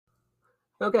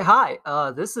Okay, hi.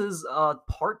 This is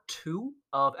part two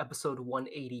of episode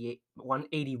 188,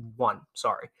 181.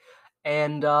 Sorry.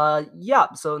 And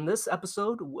yeah, so in this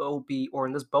episode, or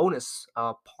in this bonus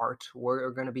part,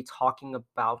 we're going to be talking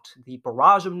about the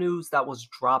barrage of news that was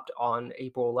dropped on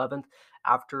April 11th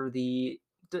after the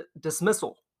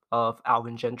dismissal of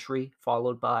Alvin Gentry,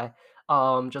 followed by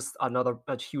just another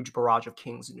a huge barrage of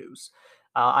Kings news.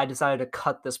 I decided to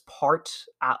cut this part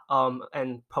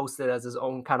and post it as his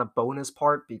own kind of bonus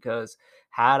part because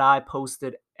had I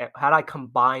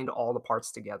combined all the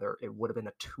parts together, it would have been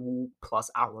a 2+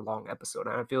 hour long episode,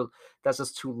 and I feel that's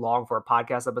just too long for a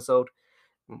podcast episode.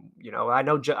 I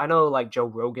know like Joe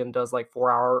Rogan does like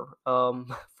 4 hour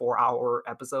 4 hour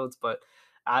episodes, but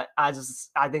I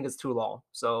think it's too long.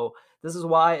 So this is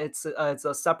why it's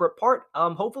a separate part.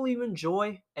 Hopefully you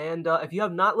enjoy, and if you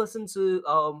have not listened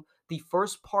to the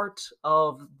first part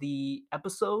of the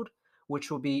episode, which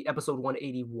will be episode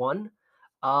 181,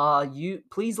 you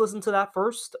please listen to that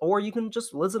first, or you can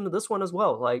just listen to this one as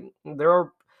well. Like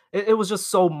it was just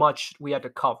so much we had to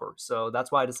cover, so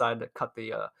that's why I decided to cut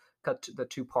the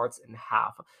two parts in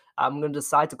half. I'm going to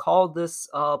decide to call this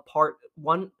part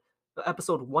one,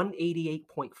 episode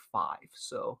 188.5.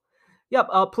 So, yeah,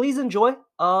 please enjoy.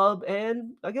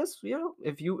 And I guess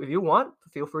if you want,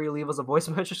 feel free to leave us a voice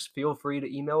message. Feel free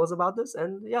to email us about this,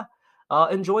 and yeah,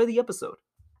 enjoy the episode.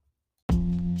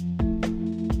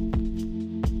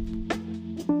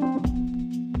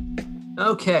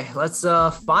 Okay, let's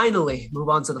finally move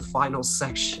on to the final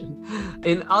section.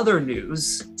 In other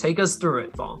news, take us through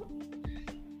it, Fong.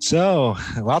 So,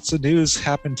 lots of news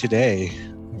happened today.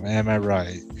 Am I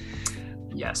right?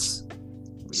 Yes.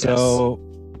 So,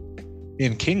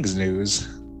 in Kings news,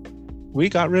 we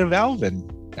got rid of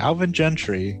Alvin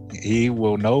Gentry. He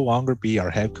will no longer be our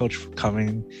head coach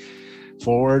coming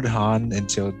forward on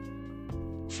until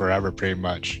forever, pretty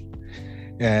much.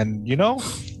 And,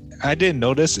 I didn't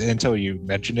notice until you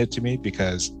mentioned it to me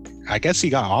because I guess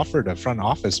he got offered a front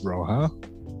office role, huh?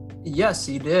 Yes,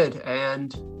 he did.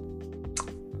 And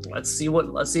let's see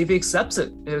if he accepts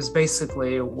it, is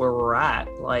basically where we're at.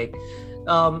 Like,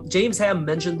 James Ham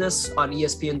mentioned this on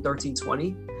ESPN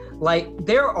 1320. Like,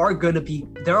 there are going to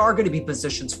be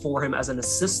positions for him as an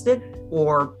assistant,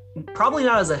 or probably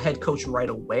not as a head coach right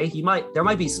away. There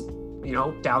might be some,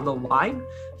 down the line,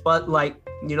 but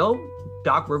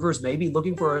Doc Rivers may be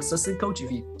looking for an assistant coach if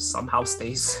he somehow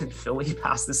stays in Philly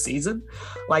past the season.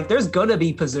 Like, there's gonna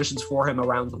be positions for him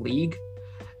around the league,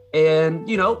 and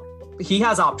he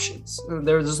has options.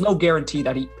 There's no guarantee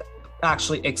that he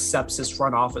actually accepts his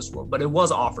front office role, but it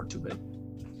was offered to him.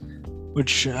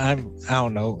 Which I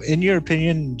don't know. In your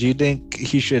opinion, do you think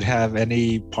he should have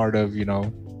any part of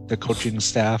the coaching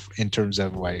staff in terms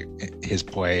of like his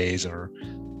plays or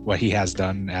what he has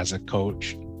done as a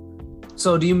coach?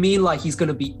 So do you mean like he's going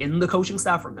to be in the coaching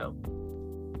staff or no?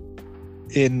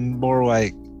 In more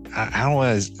like, I don't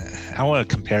want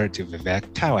to compare it to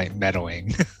Vivek, kind of like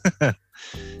meddling. I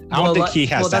don't think he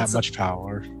has that much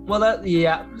power.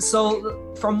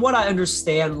 So from what I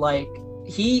understand, like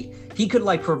he could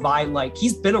like provide, like,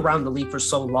 he's been around the league for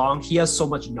so long. He has so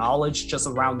much knowledge just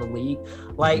around the league.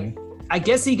 Like, I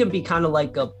guess he can be kind of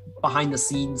like a behind the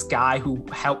scenes guy who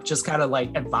helped just kind of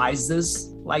like advises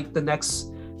like the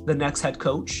next head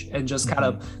coach and just kind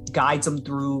of guides them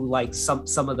through like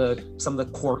some of the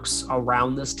quirks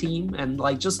around this team and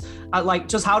like just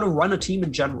how to run a team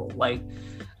in general. Like,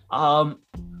 so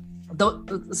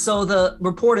the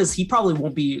report is he probably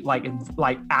won't be like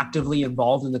actively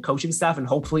involved in the coaching staff, and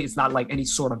hopefully it's not like any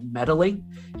sort of meddling.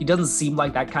 He doesn't seem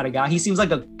like that kind of guy. He seems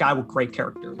like a guy with great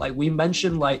character. Like we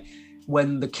mentioned, like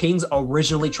when the Kings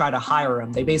originally tried to hire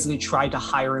him, they basically tried to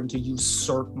hire him to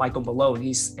usurp Michael Malone.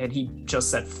 He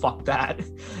just said, fuck that,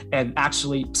 and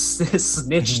actually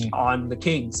snitched on the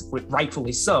Kings,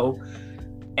 rightfully so.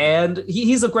 And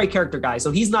he's a great character guy. So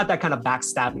he's not that kind of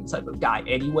backstabbing type of guy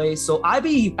anyway. So I'd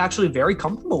be actually very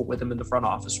comfortable with him in the front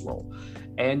office role.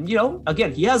 And,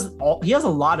 again, he has a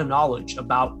lot of knowledge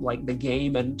about like the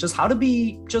game and just how to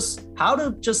be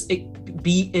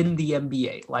in the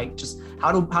NBA, like just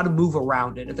how to move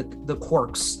around it, the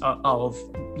quirks of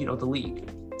the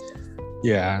league.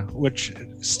 Yeah, which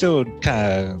still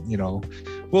kind of,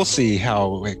 we'll see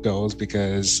how it goes,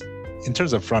 because in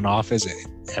terms of front office,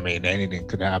 I mean, anything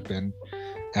could happen.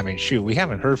 I mean, shoot, we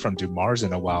haven't heard from Dumars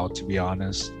in a while, to be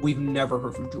honest. We've never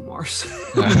heard from Dumars.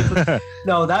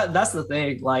 No, that's the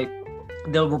thing. Like,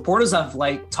 the reporters have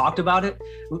like talked about it.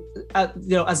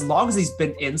 As long as he's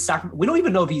been in Sacramento, we don't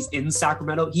even know if he's in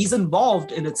Sacramento. He's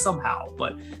involved in it somehow,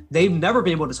 but they've never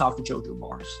been able to talk to Joe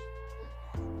Dumars.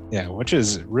 Yeah, which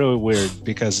is really weird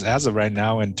because as of right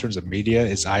now, in terms of media,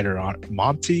 it's either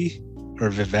Monty or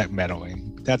Vivek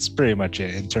meddling. That's pretty much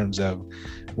it in terms of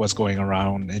what's going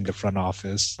around in the front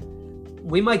office.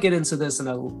 We might get into this in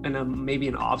a maybe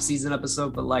an off-season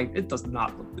episode, but like it does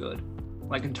not look good.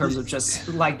 Like in terms of just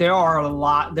like there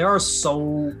are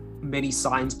so many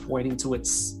signs pointing to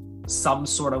it's some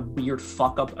sort of weird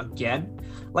fuck up again.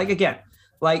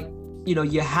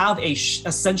 You have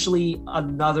essentially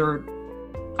another.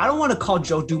 I don't want to call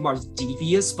Joe Dumars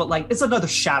devious, but like it's another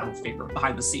shadow figure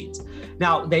behind the scenes.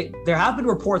 Now there have been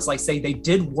reports like saying they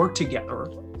did work together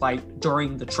like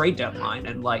during the trade deadline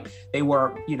and like they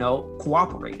were,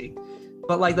 cooperating.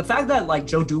 But like the fact that like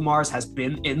Joe Dumars has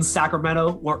been in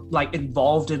Sacramento or like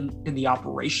involved in the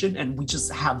operation and we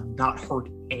just have not heard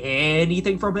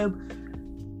anything from him,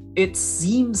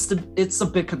 it's a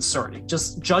bit concerning.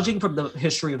 Just judging from the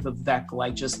history of Vivek,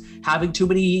 like just having too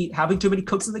many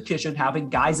cooks in the kitchen, having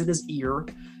guys in his ear,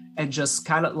 and just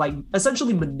kind of like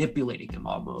essentially manipulating him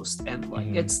almost, and like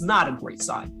it's not a great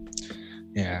sign.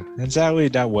 Yeah, and sadly,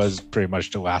 that was pretty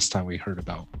much the last time we heard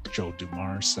about Joe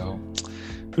Dumars. So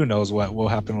who knows what will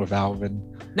happen with Alvin?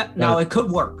 Now it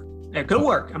could work. It could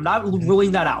work. I'm not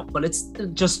ruling that out, but it's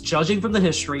just judging from the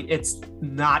history, it's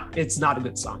not a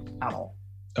good sign at all.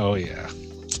 Oh yeah.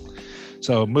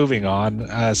 So moving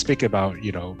on, speaking about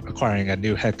acquiring a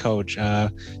new head coach,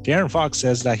 De'Aaron Fox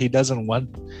says that he doesn't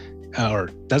want or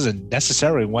doesn't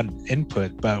necessarily want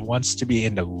input, but wants to be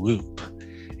in the loop.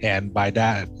 And by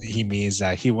that, he means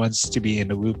that he wants to be in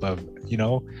the loop of,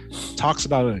 talks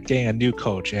about getting a new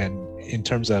coach and in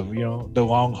terms of, the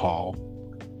long haul.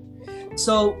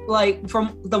 So like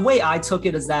from the way I took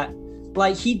it is that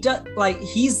like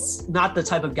he's not the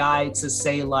type of guy to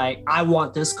say like, I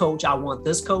want this coach.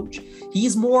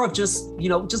 He's more of just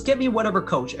get me whatever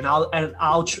coach and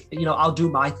I'll do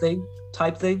my thing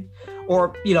type thing.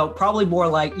 Or, probably more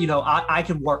like, I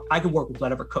can work with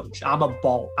whatever coach. I'm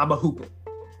a hooper.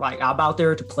 Like I'm out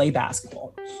there to play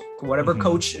basketball. Whatever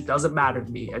coach, it doesn't matter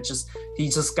to me. He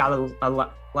just got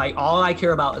like all I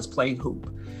care about is playing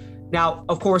hoop. Now,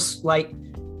 of course, like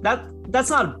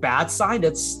that's not a bad sign.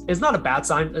 It's not a bad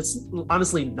sign. It's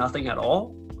honestly nothing at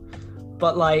all.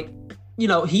 But like, he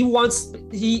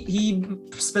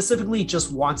specifically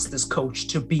just wants this coach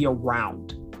to be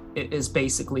around. It is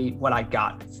basically what I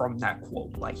got from that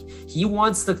quote. Like he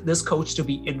wants this coach to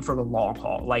be in for the long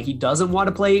haul. Like he doesn't want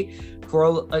to play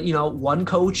for one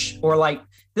coach, or like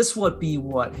this would be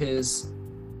his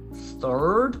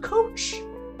third coach.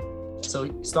 So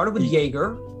he started with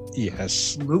Jaeger,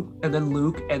 yes, Luke, and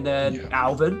then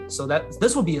Alvin. So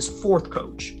this will be his fourth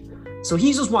coach. So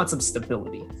he just wants some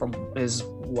stability is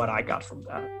what I got from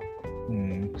that.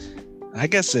 I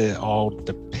guess it all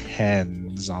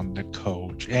depends on the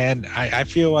coach. And I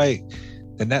feel like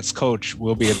the Nets coach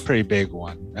will be a pretty big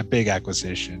one, a big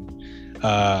acquisition.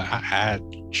 I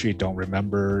actually don't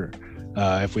remember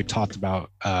if we talked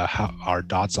about how our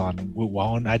thoughts on Woot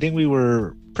Wallen. I think we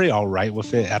were pretty all right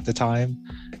with it at the time.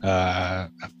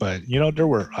 But, there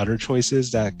were other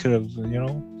choices that could have,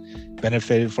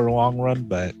 benefited for the long run.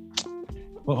 But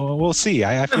we'll see.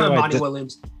 I feel like Monty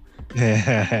Williams.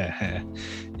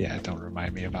 Yeah, don't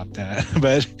remind me about that.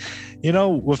 But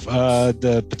with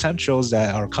the potentials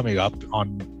that are coming up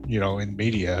on in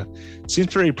media,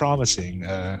 seems pretty promising.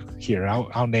 Here,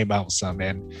 I'll name out some,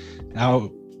 and I'll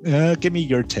give me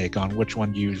your take on which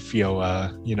one you feel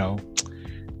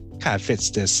kind of fits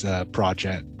this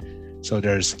project. So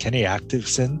there's Kenny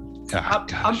Atkinson.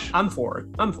 I'm for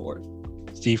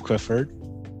it. Steve Clifford.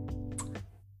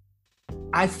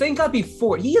 I think I'd be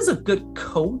for it. He is a good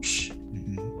coach,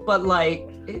 but like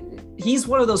he's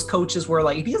one of those coaches where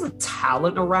like if he has a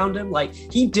talent around him, like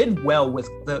he did well with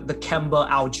the Kemba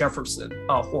Al Jefferson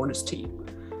Hornets team.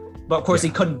 But of course he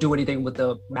couldn't do anything with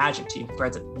the Magic team.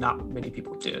 Granted, not many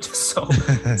people did. So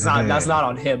that's not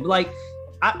on him. Like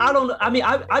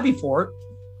I'd be for it.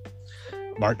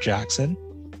 Mark Jackson.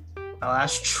 Oh,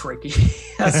 that's tricky.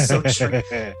 That's so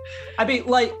tricky. I mean,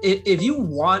 like, if you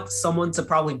want someone to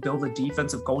probably build a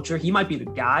defensive culture, he might be the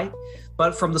guy.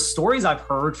 But from the stories I've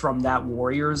heard from that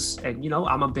Warriors, and,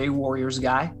 I'm a big Warriors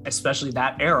guy, especially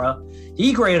that era,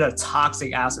 he created a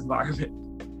toxic ass environment.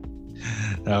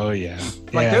 Oh, yeah.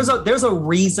 Like, there's a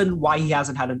reason why he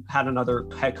hasn't had another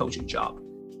head coaching job.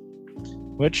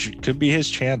 Which could be his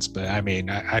chance. But, I mean,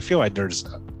 I feel like there's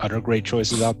other great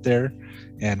choices out there.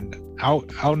 And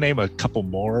I'll name a couple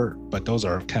more, but those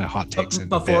are kind of hot takes.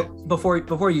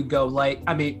 Before you go, like,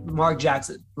 I mean, Mark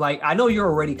Jackson, like, I know you're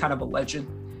already kind of a legend.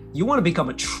 You want to become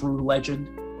a true legend.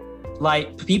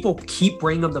 Like, people keep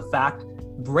bringing up the fact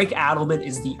Rick Adelman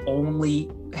is the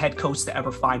only head coach to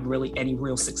ever find really any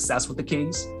real success with the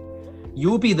Kings.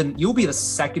 you'll be the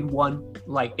second one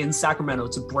like in Sacramento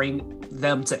to bring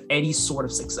them to any sort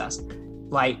of success.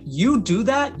 Like you do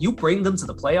that, you bring them to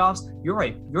the playoffs. You're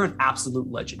an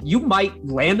absolute legend. You might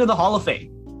land in the Hall of Fame.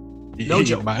 No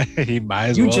joke. He might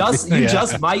as you well. You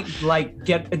just might like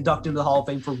get inducted into the Hall of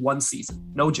Fame for one season.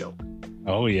 No joke.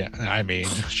 Oh yeah, I mean,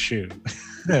 shoot,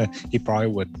 he probably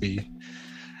would be.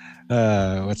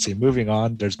 Let's see. Moving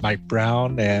on, there's Mike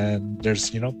Brown, and there's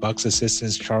Bucks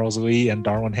assistants Charles Lee and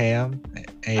Darwin Ham.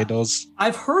 Any of those?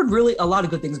 I've heard really a lot of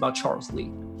good things about Charles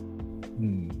Lee.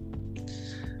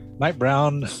 Mike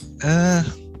Brown, I'm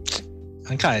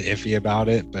kind of iffy about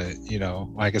it, but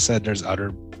like I said, there's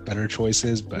other better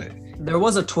choices. But there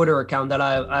was a Twitter account that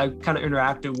I kind of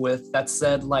interacted with that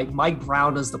said like Mike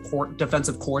Brown is the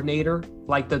defensive coordinator,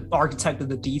 like the architect of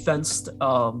the defense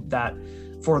that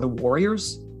for the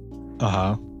Warriors.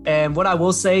 And what I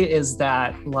will say is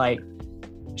that like,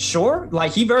 sure,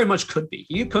 like he very much could be.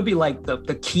 He could be like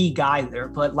the key guy there.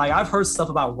 But like I've heard stuff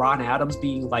about Ron Adams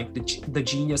being like the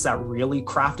genius that really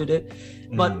crafted it.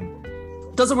 But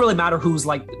it doesn't really matter who's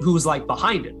like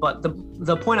behind it. But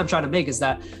the point I'm trying to make is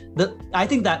that I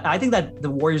think that the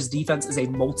Warriors defense is a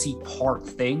multi-part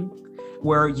thing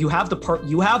where you have the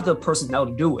personnel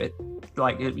to do it.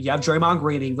 Like you have Draymond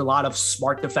Green, you have a lot of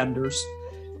smart defenders,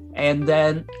 and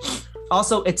then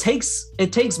also it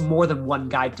takes more than one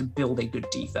guy to build a good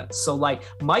defense. So like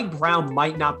Mike Brown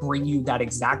might not bring you that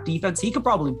exact defense. He could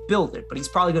probably build it, but he's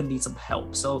probably going to need some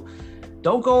help. So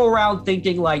don't go around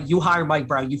thinking like you hire Mike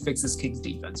Brown, you fix this Kings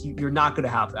defense. You're not going to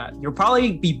have that. You'll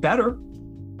probably be better,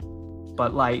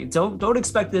 but like don't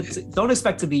expect it to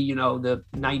be the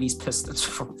 90s Pistons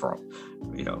from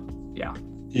yeah.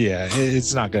 Yeah,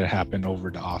 it's not going to happen over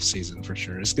the off season for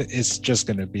sure. It's just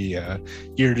going to be a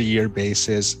year-to-year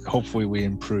basis. Hopefully, we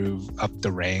improve up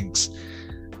the ranks.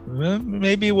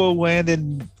 Maybe we'll land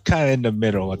in kind of in the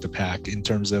middle of the pack in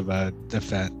terms of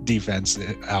defense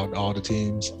out all the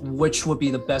teams. Which would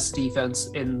be the best defense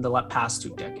in the past 2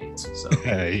 decades. So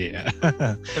yeah,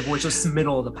 which is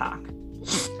middle of the pack.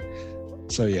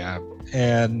 So yeah,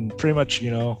 and pretty much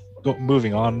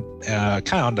moving on,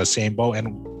 kind of on the same boat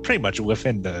and pretty much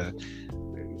within the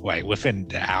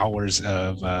hours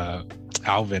of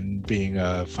Alvin being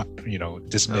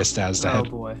dismissed as the head. Oh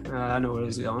boy, I know where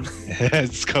he's going. Head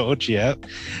coach. Yep.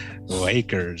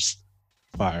 Lakers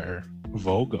fire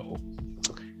Vogel.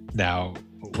 Now,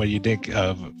 what do you think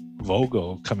of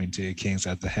Vogel coming to the Kings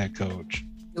as the head coach?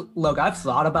 Look, I've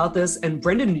thought about this, and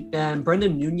Brendan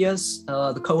Nunez,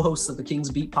 the co-host of the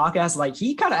Kings Beat podcast, like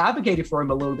he kind of advocated for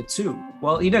him a little bit too.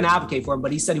 Well, he didn't advocate for him,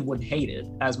 but he said he wouldn't hate it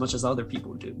as much as other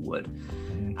people would.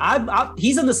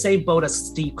 He's in the same boat as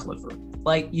Steve Clifford.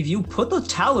 Like if you put the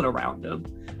talent around him,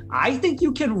 I think he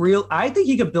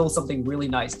can build something really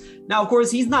nice. Now, of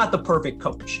course, he's not the perfect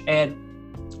coach, and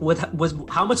with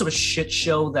how much of a shit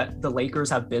show that the Lakers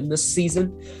have been this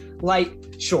season,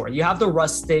 like sure, you have the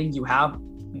rust thing, you have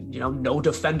no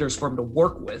defenders for him to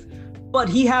work with, but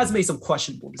he has made some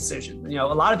questionable decisions. A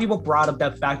lot of people brought up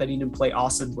that fact that he didn't play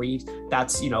Austin Reeves.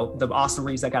 That's the Austin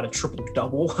Reeves that got a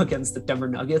triple-double against the Denver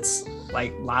Nuggets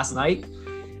like last night,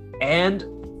 and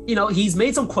he's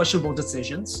made some questionable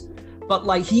decisions, but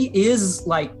like he is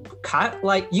like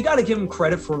you got to give him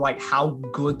credit for like how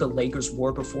good the Lakers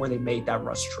were before they made that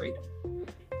Russ trade.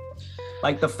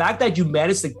 Like the fact that you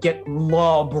managed to get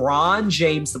LeBron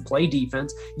James to play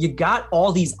defense, you got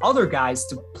all these other guys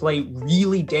to play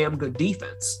really damn good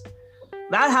defense.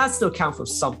 That has to account for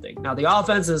something. Now the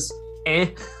offense is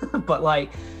but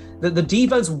like the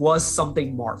defense was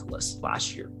something marvelous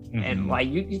last year. Mm-hmm. And like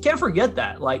you can't forget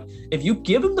that. Like if you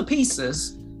give him the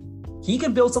pieces, he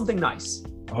can build something nice.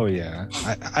 Oh yeah,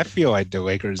 I feel like the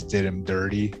Lakers did him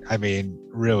dirty. I mean,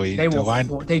 really, they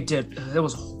did. It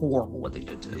was horrible what they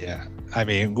did to him. Yeah, I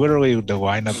mean, literally the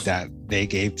lineup that they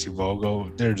gave to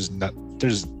Vogel, there's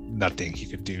nothing he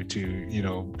could do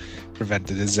to prevent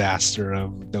the disaster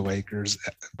of the Lakers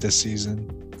this season.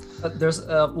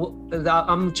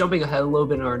 I'm jumping ahead a little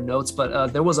bit in our notes,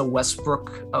 but there was a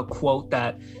Westbrook quote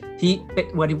that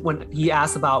when he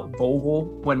asked about Vogel,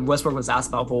 when Westbrook was asked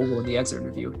about Vogel in the exit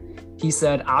interview, he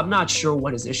said, "I'm not sure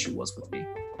what his issue was with me."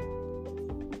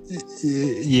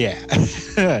 Yeah,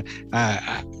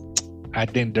 I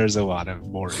think there's a lot of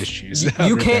more issues.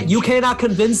 You cannot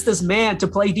convince this man to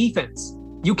play defense.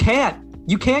 You can't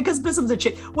convince him to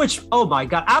change. Which, oh my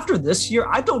God, after this year,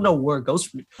 I don't know where it goes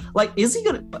from. Like, is he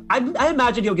gonna? I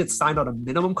imagine he'll get signed on a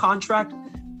minimum contract.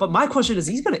 But my question is,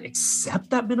 he's gonna accept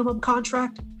that minimum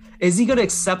contract? Is he gonna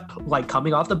accept like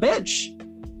coming off the bench?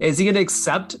 Is he gonna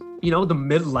accept the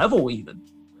mid-level even?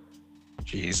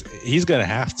 Jeez, he's gonna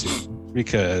have to,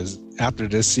 because after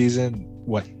this season,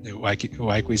 what,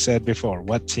 like we said before,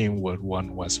 what team would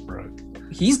want Westbrook?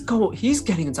 He's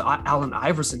getting into Allen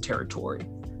Iverson territory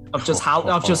of just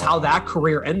how that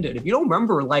career ended. If you don't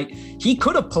remember, like, he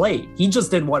could have played, he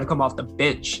just didn't want to come off the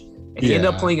bench, and he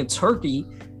ended up playing in Turkey,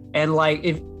 and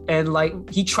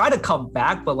he tried to come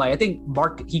back, but like I think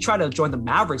he tried to join the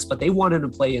Mavericks, but they wanted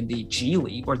him to play in the G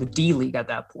League or the D League at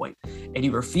that point, and he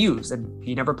refused, and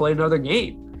he never played another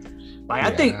game. Like,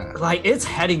 I think like it's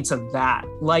heading to that,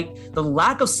 like the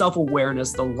lack of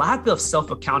self-awareness, the lack of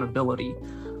self-accountability,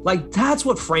 like that's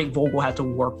what Frank Vogel had to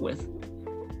work with.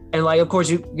 And like, of course,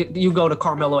 you go to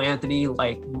Carmelo Anthony,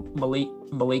 like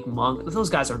Malik Monk. Those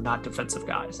guys are not defensive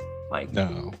guys. Like,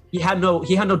 no, he had no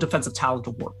defensive talent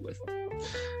to work with.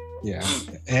 Yeah,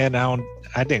 and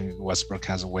I think Westbrook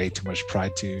has way too much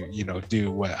pride to, you know, do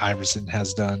what Iverson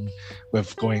has done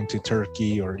with going to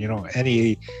Turkey or, you know,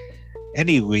 any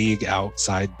league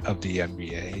outside of the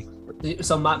NBA.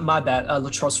 So my bad,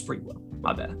 Latrell Sprewell.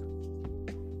 My bad.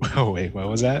 Oh wait, what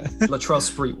was that? Latrell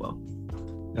Sprewell.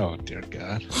 Oh dear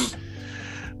God.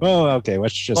 Well, okay,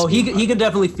 let's just. Oh, he can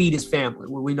definitely feed his family.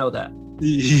 We know that.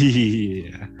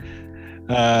 Yeah.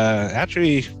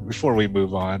 Actually, before we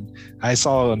move on, I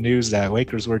saw news that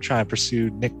Lakers were trying to pursue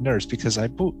Nick Nurse because I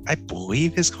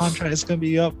believe his contract is going to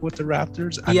be up with the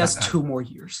Raptors. He has 2 more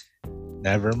years.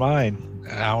 Never mind.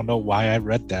 I don't know why I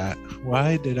read that.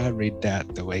 Why did I read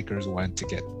that the Lakers wanted to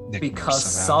get Nick Nurse because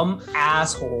somehow? some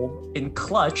asshole in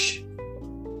Clutch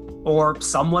or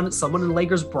someone in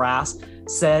Lakers brass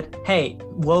said, "Hey,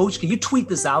 Woj, can you tweet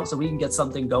this out so we can get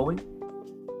something going?"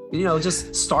 You know,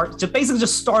 just start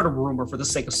a rumor for the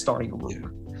sake of starting a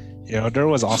rumor. You know, there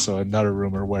was also another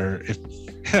rumor where,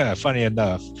 if funny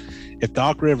enough, if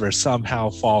Doc Rivers somehow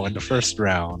fall in the first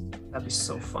round, that'd be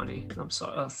so funny. I'm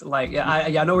sorry,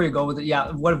 I know where you're going with it.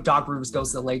 Yeah, what if Doc Rivers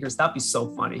goes to the Lakers? That'd be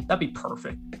so funny. That'd be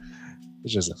perfect.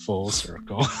 It's just a full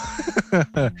circle.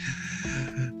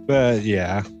 But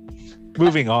yeah.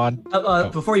 Moving on.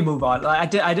 Before you move on, I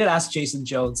did ask Jason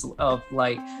Jones of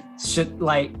like,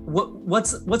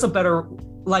 what's a better,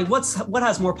 like, what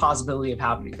has more possibility of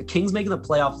happening? The Kings making the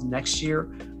playoffs next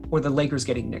year or the Lakers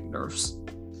getting Nick Nurse?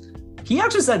 He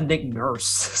actually said Nick Nurse.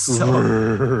 So,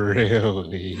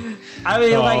 really? I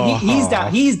mean, like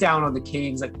he's down on the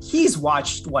Kings. Like, he's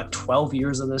watched 12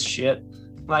 years of this shit.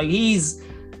 Like, he's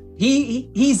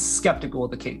skeptical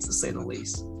of the Kings, to say the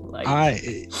least. Like,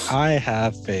 I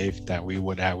have faith that we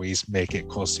would at least make it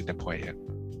close to the play-in.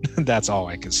 That's all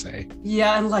I can say.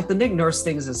 Yeah, and like the Nick Nurse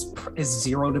thing is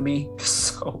 0 to me.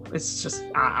 So it's just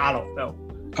I don't know.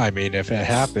 I mean, if it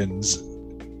happens,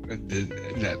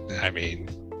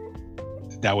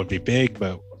 that would be big.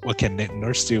 But what can Nick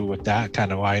Nurse do with that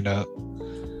kind of lineup?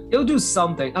 He'll do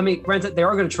something. I mean, granted, they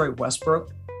are going to trade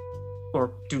Westbrook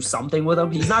or do something with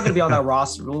him. He's not going to be on that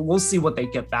roster. We'll see what they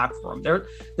get back for him.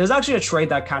 There's actually a trade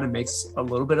that kind of makes a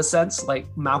little bit of sense, like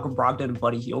Malcolm Brogdon and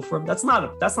Buddy Hield for him. That's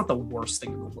not the worst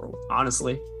thing in the world,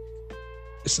 honestly.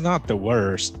 It's not the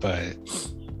worst, but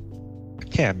I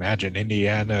can't imagine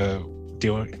Indiana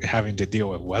having to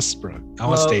deal with Westbrook.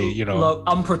 Unless look,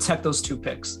 I'm protect those 2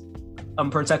 picks.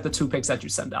 Protect the 2 picks that you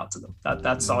send out to them.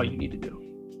 That's all you need to do.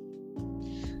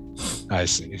 I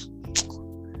see.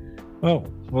 Well,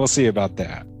 we'll see about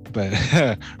that. But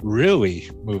really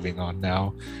moving on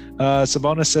now,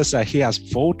 Sabonis says that he has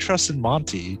full trust in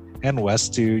Monty and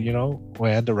West to, you know,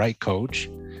 land the right coach,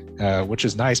 which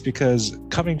is nice because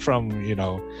coming from, you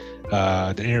know,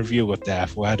 the interview with The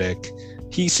Athletic,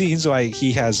 he seems like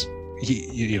he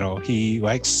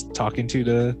likes talking to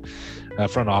the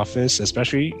front office,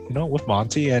 especially, you know, with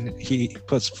Monty, and he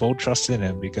puts full trust in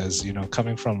him because, you know,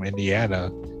 coming from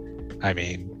Indiana, I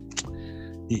mean,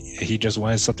 he just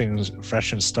wanted something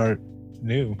fresh and start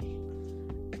new.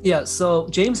 Yeah, so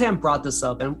James Ham brought this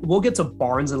up, and we'll get to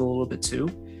Barnes in a little bit too.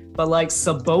 But like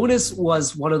Sabonis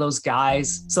was one of those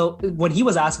guys. So when he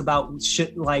was asked about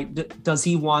does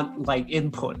he want like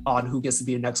input on who gets to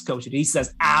be the next coach, and he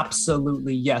says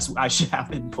absolutely yes, I should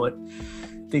have input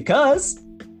because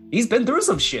he's been through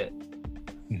some shit.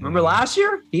 Mm-hmm. Remember last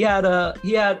year he had Nate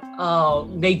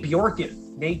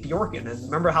Bjorken, and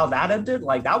remember how that ended?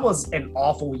 Like, that was an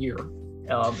awful year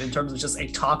in terms of just a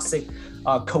toxic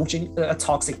a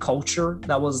toxic culture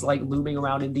that was like looming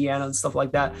around Indiana and stuff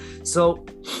like that. So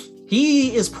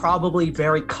he is probably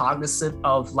very cognizant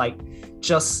of like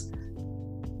just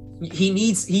he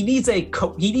needs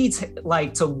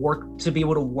like to be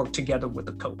able to work together with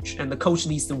the coach, and the coach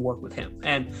needs to work with him,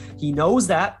 and he knows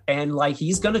that, and like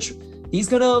he's gonna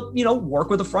you know, work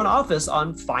with the front office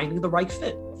on finding the right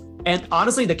fit. And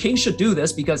honestly, the Kings should do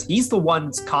this because he's the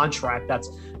one's contract that's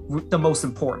the most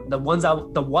important. The one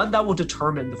that will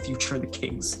determine the future of the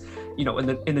Kings.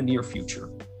 in the near future.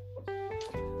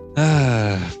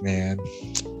 Man.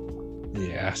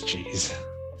 Yeah, jeez.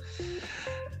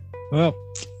 Well,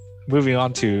 moving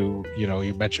on to,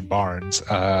 you mentioned Barnes.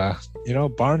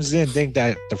 Barnes didn't think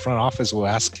that the front office will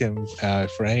ask him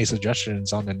for any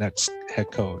suggestions on the next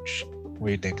head coach. What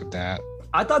do you think of that?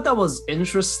 I thought that was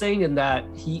interesting in that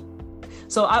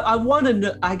so I want to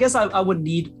know, I guess I would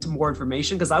need more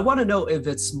information because I want to know if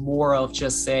it's more of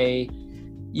just say,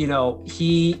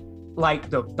 he like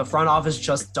the front office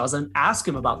just doesn't ask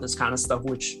him about this kind of stuff,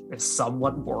 which is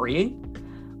somewhat worrying.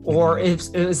 Or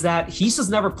is that he's just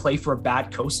never played for a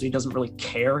bad coach, so he doesn't really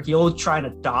care. He'll try and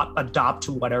adopt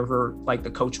to whatever like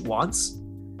the coach wants.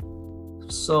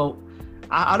 So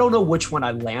I don't know which one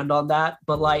I land on that,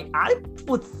 but like I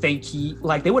would think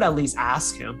they would at least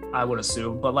ask him, I would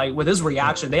assume. But like with his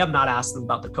reaction, they have not asked him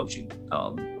about the coaching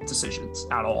decisions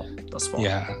at all thus far.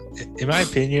 Yeah, in my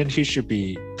opinion, he should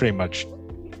be pretty much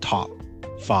top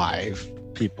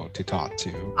 5 people to talk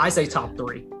to. I say top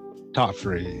 3. Top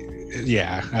 3.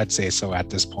 Yeah, I'd say so at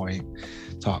this point.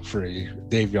 Top 3.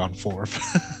 Davion 4th.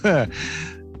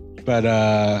 But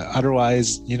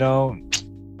otherwise,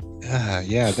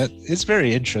 that it's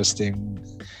very interesting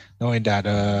knowing that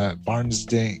Barnes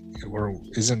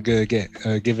isn't gonna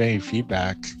give any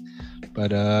feedback.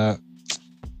 But I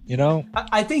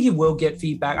think he will get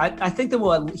feedback. I think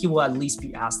that he will at least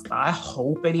be asked. I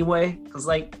hope anyway, because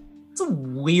like it's a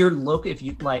weird look if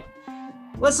you like.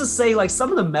 Let's just say like some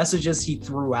of the messages he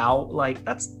threw out, like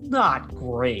that's not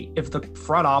great if the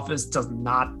front office does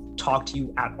not talk to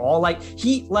you at all. Like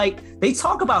they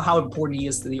talk about how important he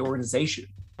is to the organization.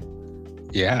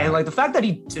 Yeah. And like the fact that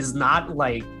he is not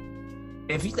like,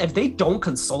 if they don't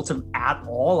consult him at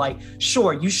all, like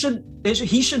sure he shouldn't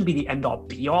be the end all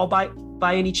be all by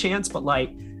any chance, but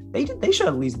like they should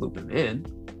at least loop him in.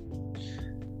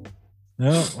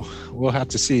 No, we'll have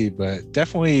to see, but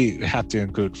definitely have to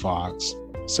include Fox.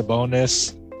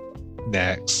 Sabonis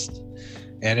next.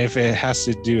 And if it has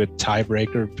to do a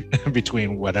tiebreaker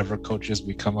between whatever coaches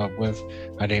we come up with,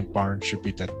 I think Barnes should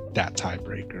be that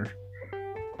tiebreaker.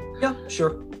 Yeah,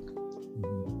 sure.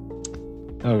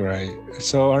 All right.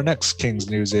 So our next Kings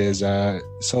news is so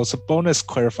Sabonis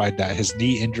clarified that his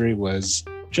knee injury was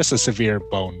just a severe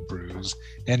bone bruise,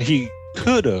 and he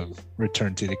could have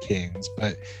returned to the Kings,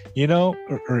 but to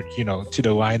the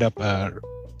lineup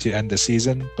to end the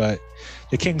season, but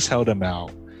the Kings held him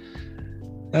out.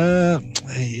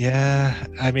 Yeah,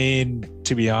 I mean,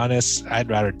 to be honest, I'd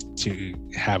rather to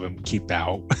have him keep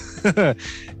out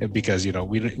because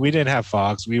we didn't have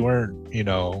Fox. We weren't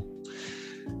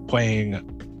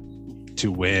playing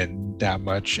to win that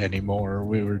much anymore.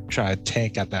 We were trying to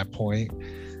tank at that point,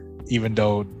 even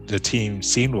though the team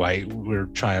seemed like we were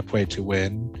trying to play to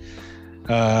win.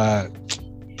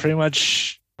 Pretty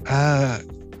much, I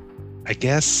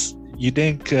guess you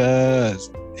think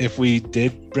if we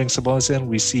did bring Sabonis in,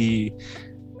 we see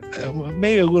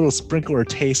maybe a little sprinkle or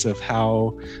taste of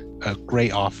how a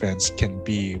great offense can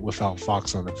be without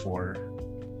Fox on the floor.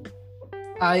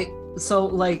 I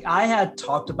had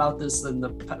talked about this in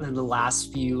the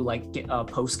last few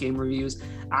post game reviews.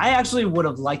 I actually would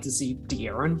have liked to see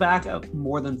De'Aaron back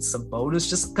more than Sabonis,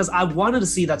 just because I wanted to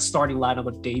see that starting lineup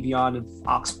of Davion and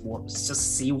Fox Forbes,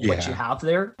 just see what you have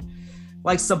there.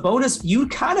 Like Sabonis, you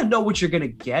kind of know what you're gonna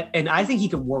get, and I think he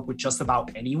can work with just about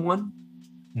anyone,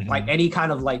 like any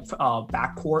kind of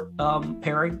backcourt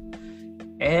pairing.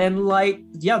 And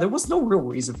there was no real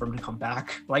reason for him to come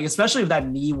back. Like, especially if that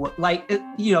knee was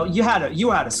you had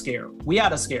a scare. We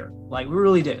had a scare. Like, we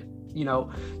really did.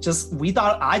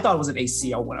 I thought it was an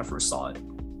ACL when I first saw it.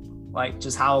 Like,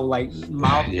 just how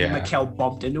Mikal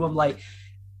bumped into him. Like,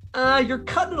 you're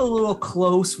cutting it a little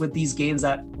close with these games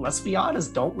that, let's be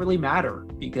honest, don't really matter,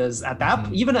 because at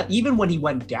that even when he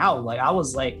went down, like I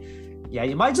was like, yeah,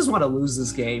 you might just want to lose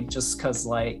this game just because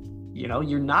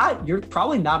you're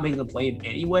probably not making the play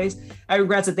anyways. I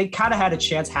regret that they kind of had a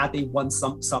chance had they won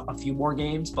a few more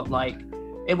games, but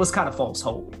it was kind of false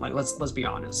hope. Like let's be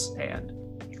honest, and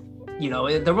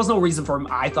there was no reason for him,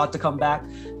 I thought, to come back.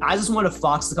 I just wanted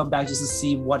Fox to come back just to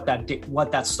see what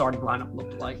that starting lineup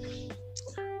looked like.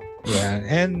 Yeah,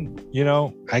 and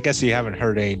I guess you haven't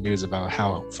heard any news about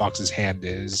how Fox's hand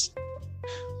is,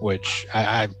 which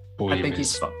I think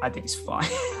he's fine.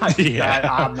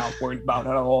 I'm not worried about it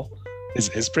at all.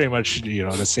 It's pretty much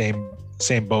the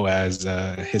same boat as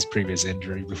his previous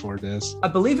injury before this. I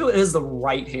believe it is the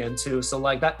right hand too, so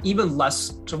that even less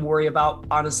to worry about,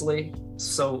 honestly.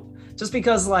 So just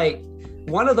because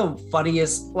one of the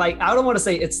funniest, I don't want to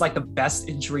say it's the best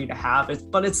injury to have,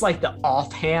 but it's the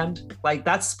offhand.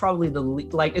 That's probably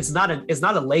it's not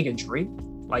a leg injury.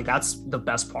 Like that's the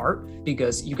best part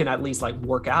because you can at least like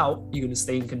work out, you can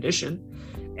stay in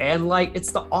condition, and like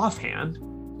it's the offhand.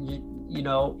 You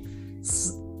know,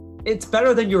 it's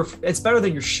better than your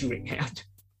shooting hand.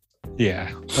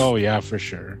 Yeah. Oh yeah, for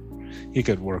sure. He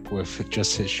could work with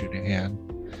just his shooting hand.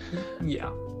 Yeah.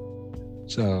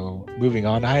 So moving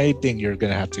on, I think you're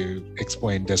gonna have to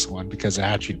explain this one because I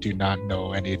actually do not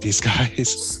know any of these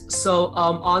guys. So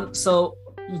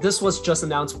this was just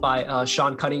announced by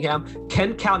Sean Cunningham.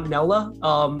 Ken Catanella,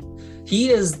 he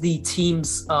is the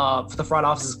team's for the front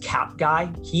office's cap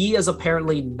guy. He is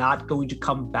apparently not going to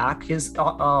come back. His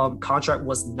contract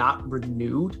was not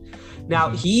renewed. Now,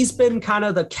 he's been kind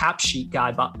of the cap sheet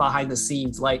guy behind the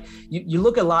scenes. Like you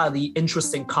look at a lot of the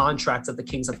interesting contracts that the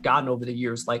Kings have gotten over the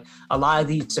years, like a lot of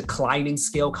these declining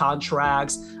scale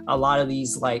contracts, a lot of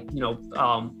these like,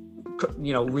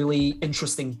 really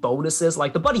interesting bonuses.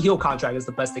 Like the Buddy Hield contract is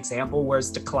the best example where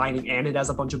it's declining and it has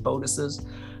a bunch of bonuses.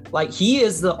 Like he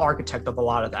is the architect of a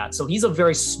lot of that. So he's a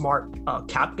very smart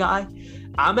cap guy.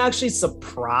 I'm actually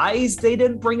surprised they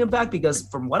didn't bring him back because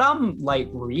from what I'm like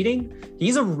reading,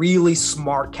 he's a really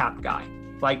smart cap guy,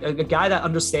 like a guy that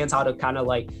understands how to kind of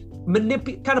like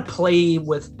manipulate, kind of play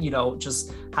with,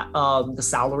 just the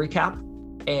salary cap.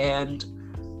 And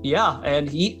yeah, and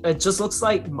it just looks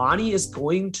like Monty is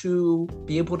going to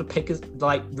be able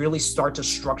to really start to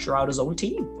structure out his own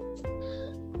team.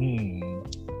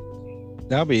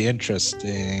 That'll be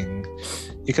interesting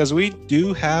because we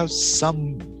do have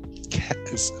some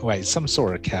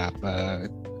sort of cap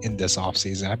in this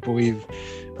offseason. I believe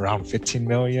around 15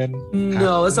 million.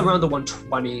 No, it's around the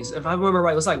 120s. If I remember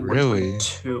right, it was like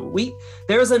 122. Really?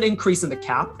 There's an increase in the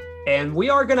cap, and we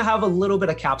are going to have a little bit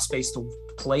of cap space to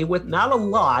play with. Not a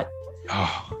lot,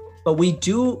 but we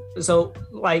do. So,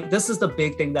 like, this is the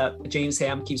big thing that James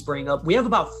Ham keeps bringing up. We have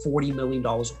about $40 million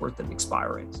worth of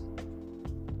expirings.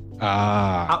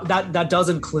 That does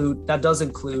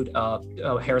include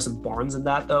Harrison Barnes in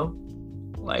that though.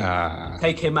 Like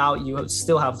take him out, you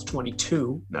still have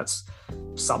 22. That's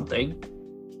something.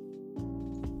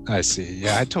 I see.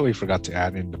 Yeah, I totally forgot to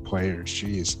add in the players.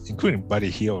 Jeez, including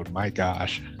Buddy Hield. My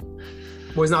gosh.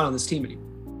 Well, he's not on this team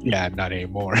anymore. Yeah, not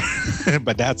anymore.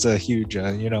 But that's a huge,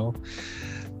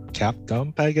 cap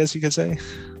dump, I guess you could say.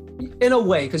 In a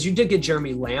way, because you did get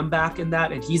Jeremy Lamb back in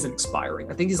that, and he's an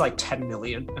expiring. I think he's like 10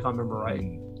 million, if I remember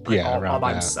right. All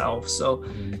by himself. So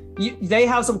they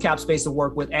have some cap space to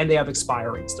work with, and they have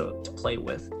expirings to play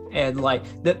with. And like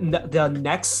the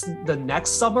next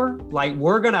summer, like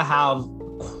we're gonna have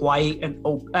quite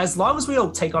as long as we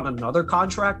don't take on another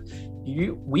contract,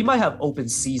 we might have open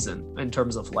season in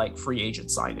terms of like free agent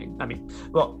signing. I mean,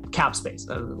 well, cap space.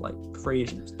 Like free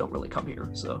agents don't really come here,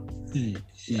 so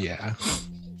yeah.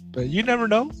 But you never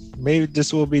know. Maybe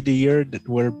this will be the year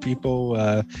where people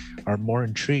are more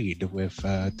intrigued with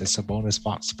the Sabonis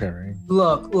Fox pairing.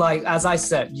 Look, like as I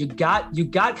said, you got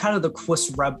kind of the Chris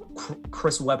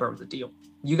Webber of the deal.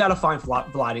 You got to find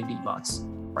Vlade Divac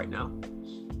right now.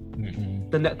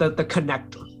 The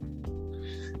connector.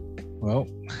 Well,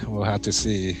 we'll have to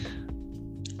see.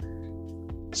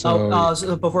 So,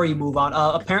 so before you move on,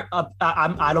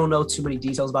 I don't know too many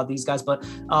details about these guys, but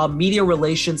media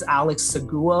relations Alex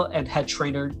Segura and head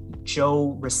trainer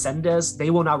Joe Resendez, they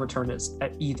will not return as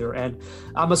either, and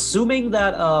I'm assuming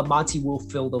that Monty will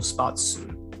fill those spots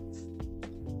soon.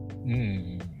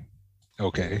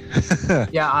 Okay.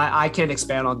 Yeah, I can't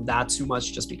expand on that too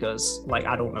much just because like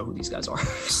I don't know who these guys are.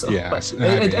 So yeah, but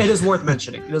it is worth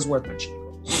mentioning. It is worth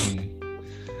mentioning.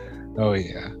 Oh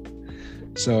yeah.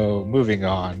 So moving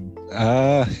on,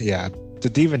 the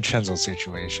DiVincenzo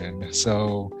situation.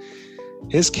 So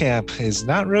his camp is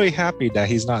not really happy that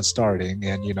he's not starting,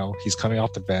 and he's coming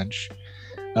off the bench.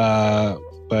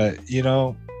 But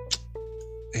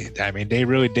I mean, they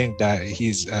really think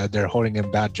that they're holding him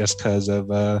back just because of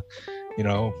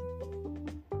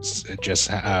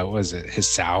his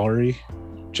salary,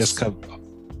 just because.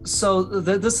 So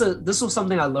this was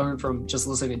something I learned from just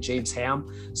listening to James Ham.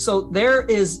 So there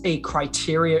is a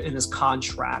criteria in his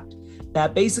contract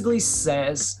that basically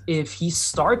says if he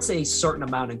starts a certain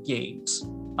amount of games,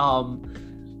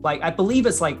 like I believe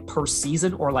it's like per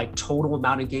season or like total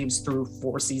amount of games through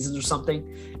 4 seasons or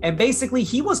something. And basically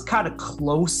he was kind of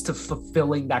close to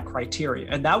fulfilling that criteria,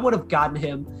 and that would have gotten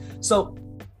him. So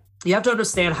you have to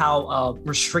understand how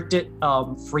restricted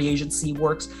free agency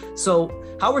works. So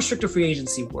how restricted free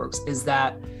agency works is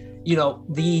that,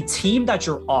 the team that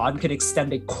you're on can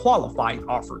extend a qualifying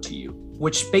offer to you,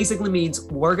 which basically means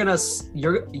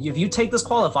if you take this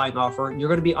qualifying offer, you're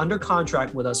going to be under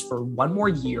contract with us for 1 more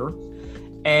year.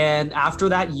 And after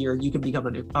that year, you can become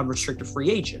an unrestricted free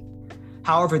agent.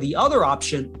 However, the other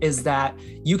option is that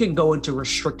you can go into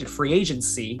restricted free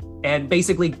agency and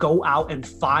basically go out and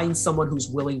find someone who's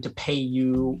willing to pay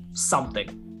you something.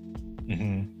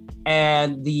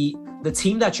 And the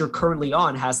team that you're currently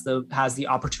on has the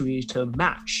opportunity to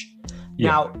match.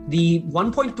 Now, the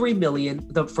 1.3 million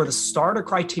for the starter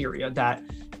criteria that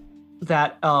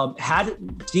had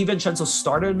DiVincenzo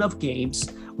started enough games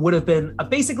would have been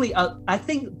basically, I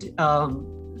think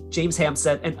James Ham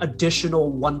said, an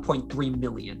additional 1.3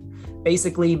 million,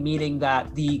 basically meaning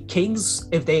that the Kings,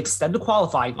 if they extend the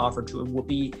qualifying offer to him, would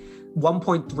be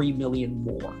 1.3 million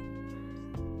more.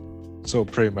 So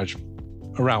pretty much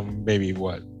around maybe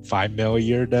what, 5 mil a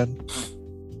year then?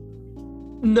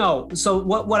 No, so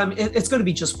what it's going to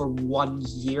be just for 1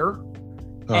 year,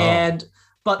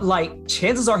 but like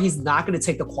chances are he's not going to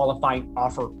take the qualifying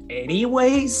offer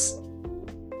anyways.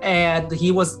 And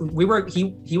he was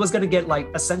going to get like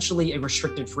essentially a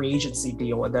restricted free agency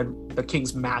deal, and then the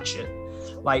Kings match it,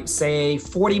 like say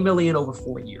 40 million over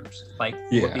 4 years, like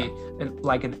would be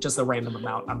like just a random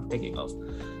amount I'm thinking of.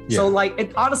 So like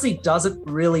it honestly doesn't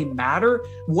really matter.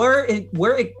 Where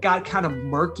it got kind of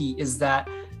murky is that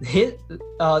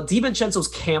DiVincenzo's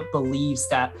camp believes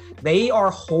that they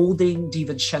are holding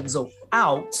DiVincenzo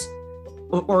out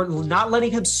or not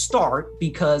letting him start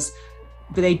because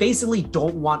they basically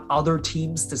don't want other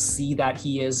teams to see that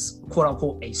he is quote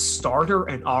unquote a starter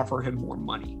and offer him more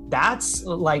money. That's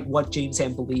like what James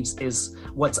Ham believes is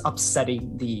what's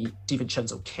upsetting the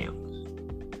DiVincenzo camp.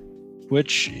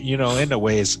 Which, you know, in a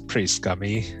way is pretty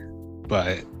scummy,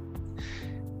 but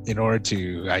in order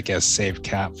to, I guess, save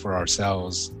cap for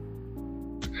ourselves,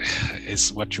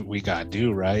 it's what we gotta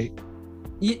do, right?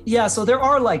 Yeah, so there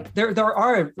are like there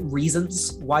are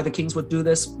reasons why the Kings would do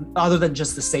this other than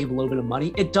just to save a little bit of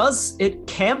money. It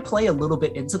can play a little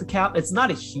bit into the cap. It's not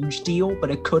a huge deal,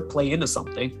 but it could play into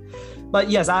something.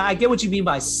 But yes, I get what you mean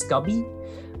by scummy.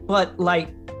 But like,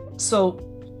 so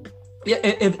yeah,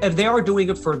 if they are doing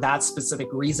it for that specific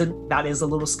reason, that is a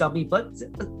little scummy. But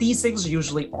these things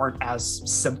usually aren't as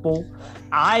simple.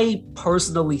 I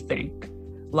personally think,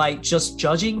 like, just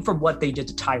judging from what they did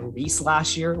to Tyrese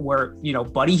last year, where, you know,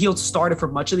 Buddy Hield started for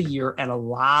much of the year and a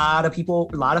lot of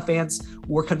fans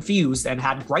were confused and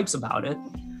had gripes about it,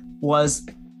 was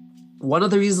one of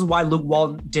the reasons why Luke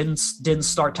Walton didn't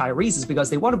start Tyrese is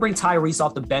because they want to bring Tyrese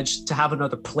off the bench to have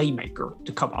another playmaker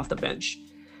to come off the bench.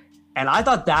 And I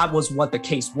thought that was what the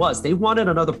case was. They wanted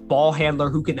another ball handler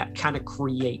who can kind of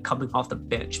create coming off the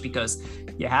bench, because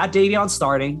you had Davion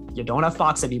starting, you don't have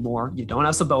Fox anymore, you don't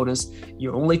have Sabonis,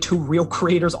 your only two real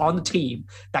creators on the team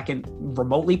that can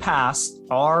remotely pass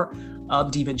are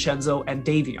DiVincenzo and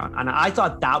Davion. And I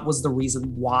thought that was the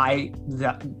reason why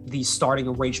the starting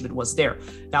arrangement was there.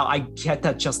 Now, I get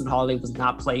that Justin Holiday was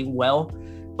not playing well,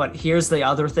 but here's the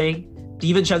other thing.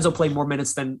 DiVincenzo played more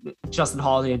minutes than Justin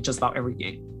Holiday in just about every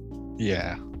game.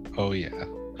 Yeah. Oh, yeah.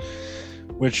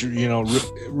 Which, you know,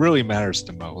 really matters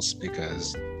the most,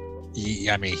 because we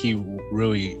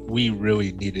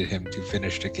really needed him to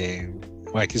finish the game.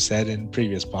 Like you said in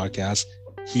previous podcasts,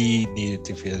 he needed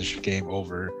to finish the game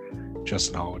over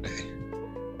Justin Holiday.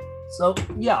 So,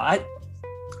 yeah,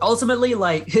 ultimately,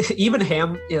 like, even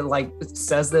Ham, like,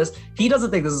 says this. He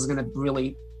doesn't think this is going to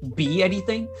really be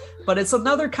anything, but it's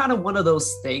another kind of one of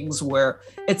those things where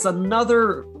it's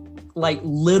another like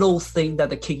little thing that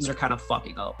the Kings are kind of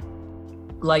fucking up.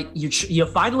 Like you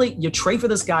trade for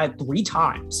this guy 3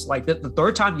 times. Like the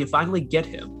third time you finally get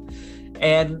him,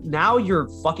 and now you're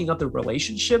fucking up the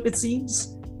relationship, it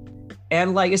seems.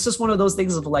 And like it's just one of those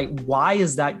things of like, why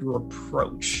is that your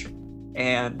approach?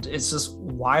 And it's just,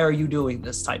 why are you doing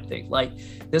this type thing? Like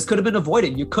this could have been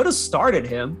avoided. You could have started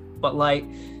him, but like,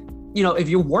 you know, if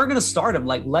you weren't going to start him,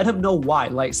 like let him know why.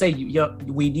 Like say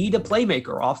we need a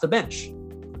playmaker off the bench.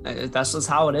 That's just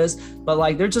how it is. But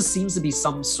like there just seems to be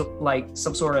some sort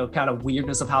of kind of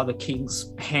weirdness of how the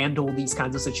Kings handle these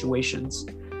kinds of situations,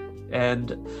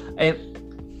 and it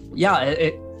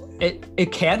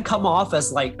can come off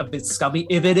as like a bit scummy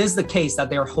if it is the case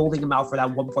that they're holding him out for that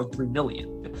 1.3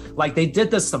 million. Like they did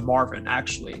this to Marvin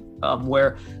actually,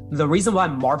 where the reason why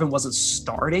Marvin wasn't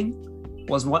starting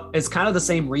was it's kind of the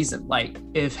same reason. Like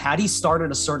had he started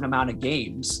a certain amount of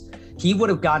games, he would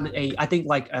have gotten I think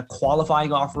like a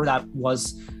qualifying offer that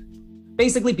was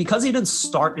basically, because he didn't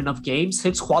start enough games,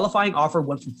 his qualifying offer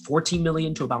went from 14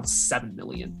 million to about 7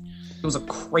 million. It was a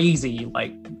crazy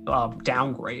like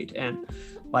downgrade. And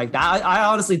like that, I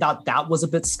honestly thought that was a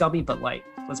bit scummy, but like,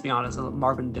 let's be honest,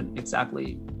 Marvin didn't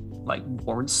exactly like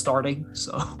warrant starting.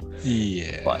 So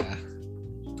yeah, but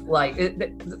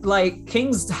like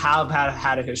Kings have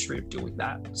had a history of doing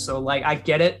that. So like, I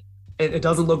get it. It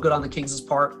doesn't look good on the Kings'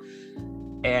 part.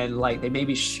 and like they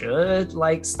maybe should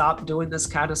like stop doing this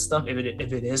kind of stuff if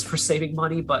it is for saving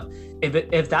money. But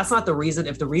if that's not the reason,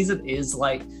 if the reason is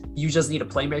like you just need a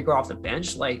playmaker off the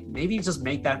bench, like maybe just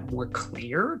make that more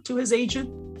clear to his agent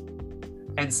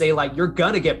and say like you're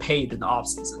gonna get paid in the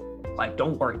offseason, like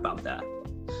don't worry about that.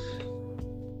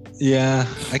 Yeah,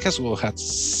 I guess we'll have to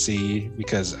see,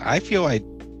 because I feel like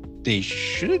they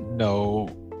should know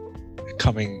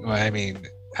coming. I mean,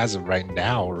 as of right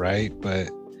now, right? But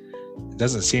it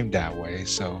doesn't seem that way.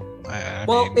 So, I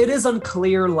mean, it is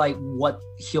unclear like what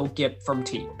he'll get from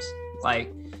teams.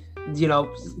 Like, you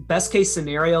know, best case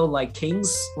scenario, like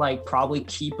Kings like probably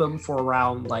keep him for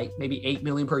around like maybe $8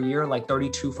 million per year, like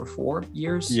 32 for 4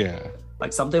 years. Yeah,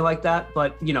 like something like that.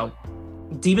 But you know,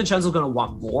 DiVincenzo's gonna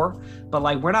want more, but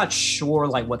like we're not sure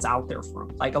like what's out there for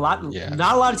him. Like not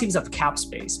a lot of teams have cap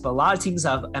space, but a lot of teams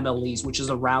have MLEs, which is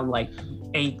around like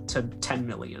 8 to 10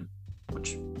 million,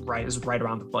 which is right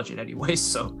around the budget anyway.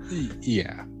 So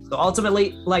yeah. So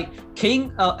ultimately, like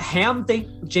James Ham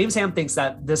thinks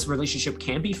that this relationship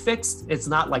can be fixed. It's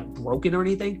not like broken or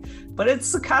anything, but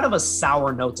it's a kind of a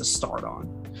sour note to start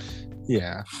on.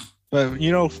 Yeah, but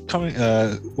you know,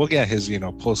 we'll get his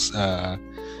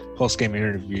post game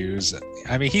interviews.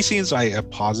 I mean, he seems like a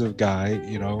positive guy.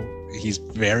 You know, he's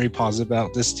very positive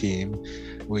about this team.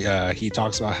 He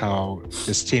talks about how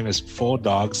this team is full of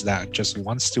dogs that just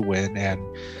wants to win, and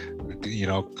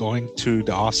going to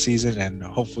the off season and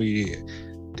hopefully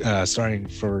starting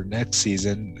for next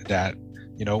season that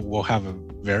we'll have a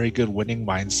very good winning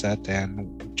mindset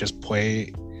and just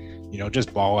play,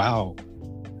 just ball out.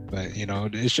 But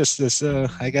it's just this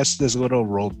I guess this little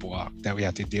roadblock that we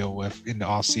have to deal with in the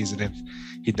off season if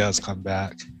he does come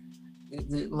back.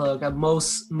 Look, at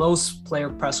most player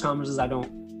press conferences I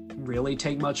don't really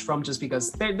take much from, just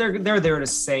because they're there to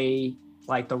say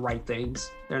like the right things.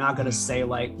 They're not gonna say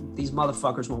like these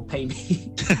motherfuckers won't pay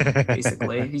me.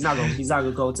 Basically, he's not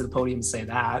gonna go to the podium and say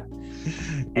that.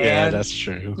 Yeah, that's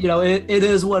true. It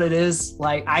is what it is.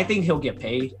 Like I think he'll get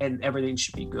paid and everything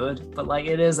should be good. But like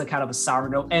it is a kind of a sour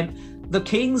note. And the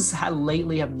Kings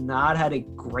lately have not had a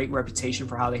great reputation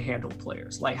for how they handle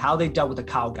players. Like how they dealt with the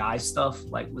Kyle Guy stuff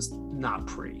like was not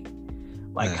pretty.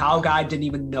 Like Kyle Guy didn't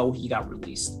even know he got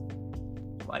released.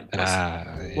 Like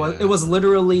it was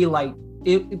literally like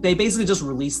they basically just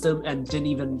released him and didn't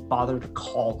even bother to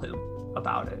call him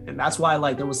about it. And that's why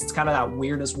like there was kind of that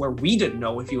weirdness where we didn't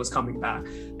know if he was coming back,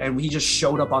 and he just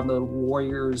showed up on the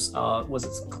Warriors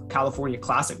California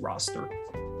Classic roster.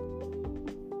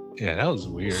 Yeah, that was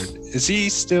weird. Is he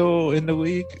still in the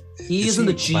league? He's in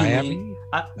the G League.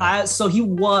 So he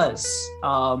was,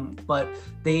 but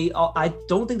I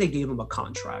don't think they gave him a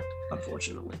contract,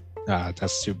 unfortunately.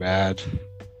 That's too bad.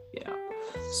 Yeah.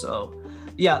 So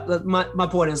yeah, my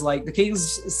point is like the Kings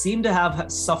seem to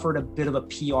have suffered a bit of a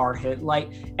PR hit,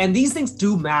 like, and these things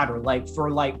do matter, like for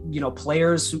like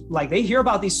players who like they hear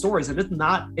about these stories and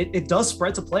it does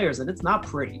spread to players and it's not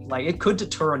pretty. Like it could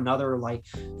deter another like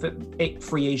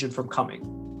free agent from coming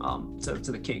to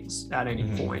the Kings at any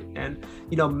point. And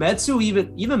Metsu,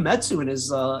 even Metsu in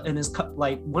his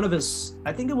like one of his,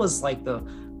 I think it was like the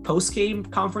post-game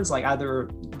conference, like either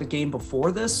the game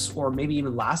before this or maybe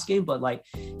even last game, but like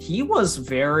he was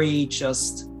very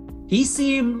he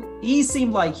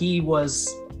seemed like he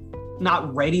was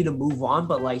not ready to move on,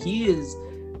 but like he is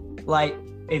like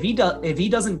if he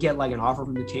doesn't get like an offer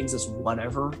from the Kings, it's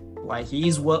whatever. Like he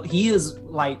is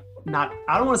like not,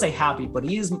 I don't want to say happy, but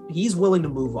he's willing to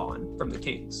move on from the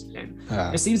Kings, and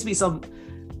there seems to be some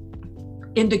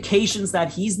indications that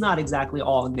he's not exactly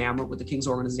all enamored with the Kings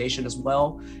organization as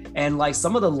well. And like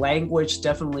some of the language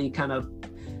definitely kind of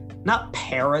not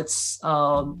parrots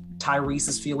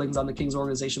Tyrese's feelings on the Kings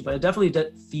organization, but it definitely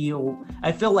did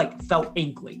felt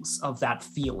inklings of that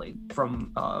feeling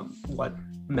from what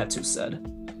Metsu said.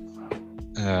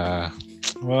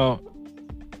 Well,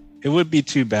 it would be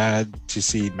too bad to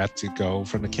see Metsu go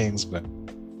from the Kings, but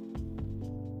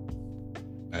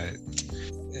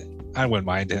I wouldn't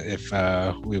mind it if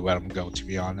we let him go, to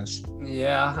be honest.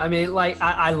 Yeah, I mean, like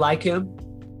I like him.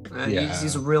 He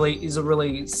seems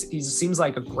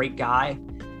like a great guy,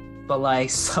 but like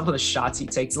some of the shots he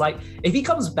takes, like if he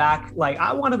comes back, like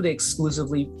I want him to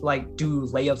exclusively like do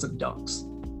layups and dunks,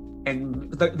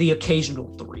 and the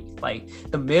occasional three, like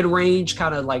the mid range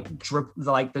kind of like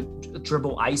the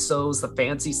dribble isos, the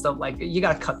fancy stuff. Like you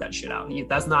gotta cut that shit out.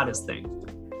 That's not his thing,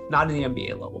 not in the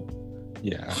NBA level.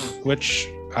 Yeah, which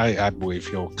I believe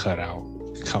he'll cut out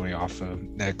coming off of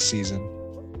next season.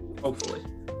 Hopefully.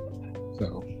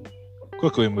 So,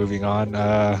 quickly moving on.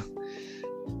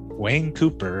 Wayne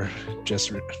Cooper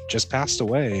just passed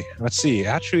away. Let's see.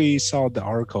 Actually, saw the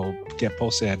article get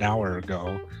posted an hour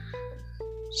ago.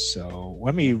 So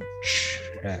let me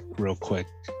check real quick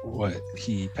what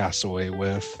he passed away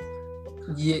with.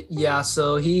 Yeah,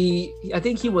 so I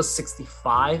think he was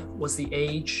 65 was the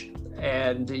age.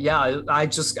 And yeah, I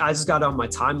just got on my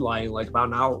timeline like about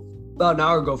an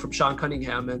hour ago from Sean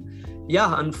Cunningham, and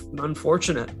yeah,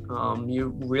 unfortunate.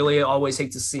 You really always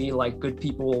hate to see like good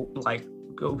people like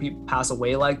pass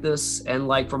away like this, and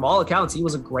like from all accounts he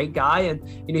was a great guy, and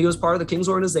he was part of the Kings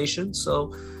organization.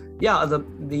 So yeah,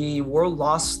 the world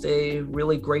lost a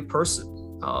really great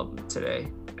person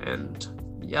today, and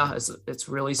yeah, it's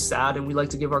really sad, and we like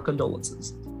to give our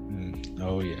condolences.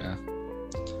 Oh yeah.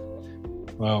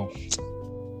 Well,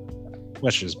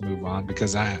 let's just move on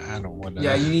because I don't want to.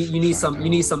 Yeah, you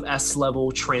need some S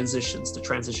level transitions to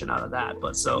transition out of that.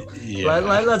 But so yeah.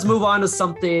 let's move on to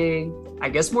something I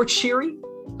guess more cheery.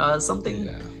 Something.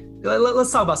 Yeah.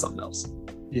 Let's talk about something else.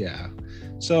 Yeah.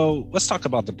 So let's talk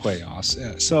about the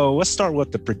playoffs. So let's start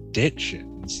with the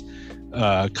predictions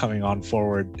coming on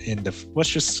forward let's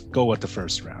just go with the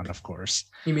first round, of course.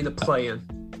 You mean the play-in?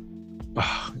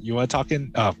 You want to talk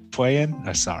in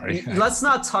play-in? Sorry. Let's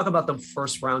not talk about the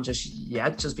first round just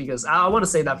yet, just because I want to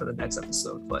say that for the next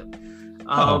episode. But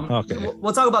okay.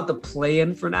 We'll talk about the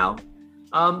play-in for now.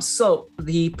 So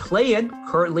the play-in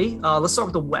currently, let's start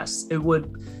with the West. The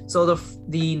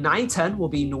 9-10 will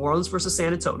be New Orleans versus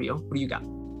San Antonio. What do you got?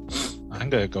 I'm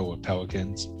gonna go with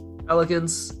Pelicans.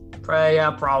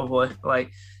 Yeah, probably.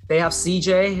 Like they have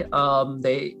CJ.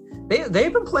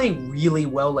 They've been playing really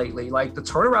well lately. Like the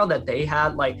turnaround that they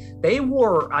had, like they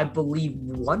were, I believe,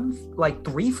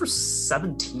 3 for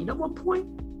 17 at one point.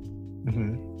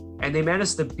 Mm-hmm. And they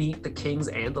managed to beat the Kings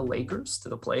and the Lakers to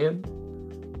the play-in.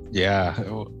 Yeah,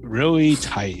 really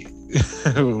tight.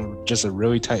 Just a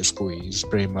really tight squeeze,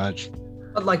 pretty much.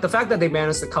 But like the fact that they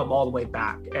managed to come all the way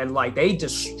back, and like they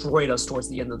destroyed us towards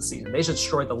the end of the season. They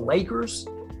destroyed the Lakers.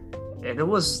 And it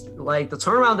was like the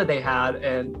turnaround that they had,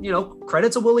 and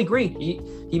credit to Willie Green.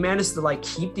 He managed to like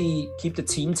keep the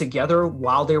team together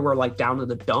while they were like down in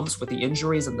the dumps with the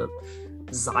injuries and the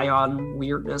Zion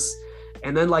weirdness.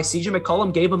 And then like CJ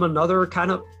McCollum gave him another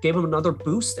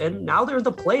boost, and now they're in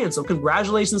the play-in. So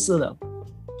congratulations to them.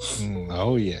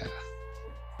 Oh yeah.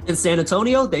 In San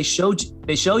Antonio, they show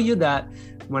you that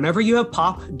whenever you have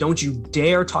Pop, don't you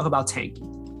dare talk about tanking.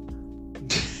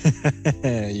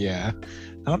 Yeah.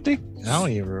 I don't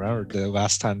even remember the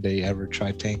last time they ever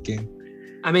tried tanking.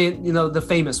 I mean, the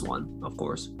famous one, of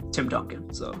course, Tim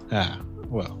Duncan. So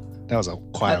well, that was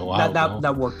quite a while ago.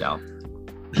 That worked out.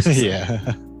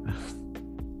 Yeah.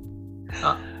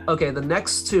 Okay, the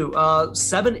next two,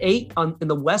 7-8 in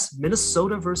the West,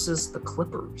 Minnesota versus the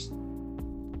Clippers.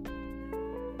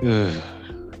 I'm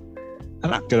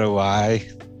not gonna lie.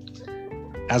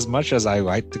 As much as I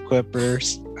like the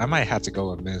Clippers, I might have to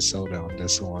go with Minnesota on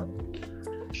this one.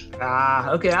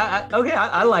 Okay.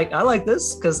 I like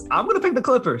this because I'm gonna pick the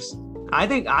Clippers. I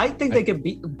think they can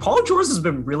beat. Paul George has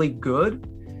been really good,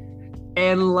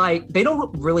 and like they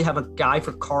don't really have a guy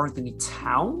for Karl-Anthony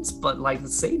Towns, but like at the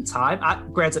same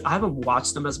time, granted I haven't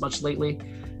watched them as much lately.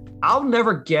 I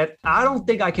don't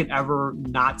think I can ever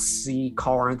not see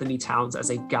Karl-Anthony Towns as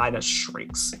a guy that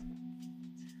shrinks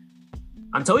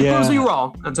until he proves me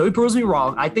wrong.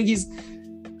 I think he's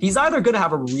either going to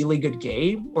have a really good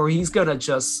game or he's going to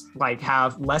just like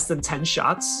have less than 10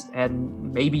 shots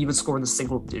and maybe even score in the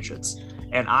single digits.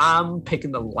 And I'm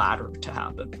picking the latter to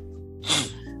happen.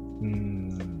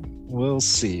 We'll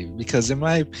see, because in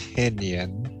my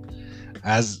opinion,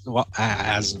 as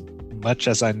much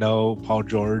as I know Paul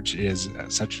George is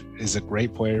a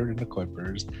great player in the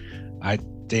Clippers, I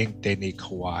think they need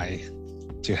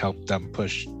Kawhi to help them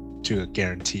push to a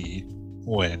guaranteed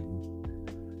win.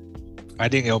 I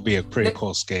think it'll be a pretty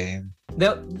close game.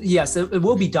 Yes, it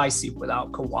will be dicey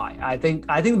without Kawhi. I think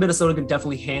Minnesota can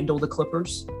definitely handle the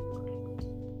Clippers.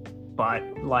 But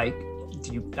like,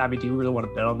 do you really want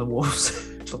to bet on the Wolves?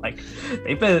 Like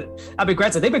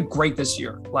granted, they've been great this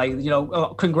year. Like,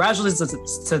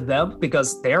 congratulations to them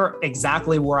because they're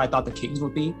exactly where I thought the Kings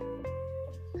would be.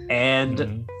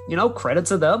 And, credit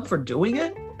to them for doing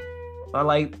it. But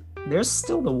like, they're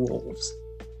still the Wolves,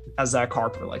 as Zach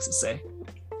Harper likes to say.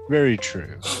 Very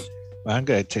true. Well, I'm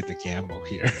going to take the gamble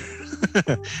here.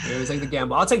 You're take the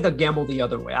gamble. I'll take the gamble the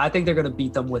other way. I think they're going to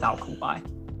beat them without Kawhi.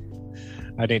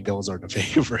 I think those are the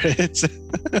favorites.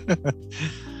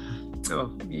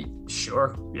 Oh,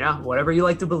 sure. Yeah, whatever you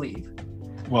like to believe.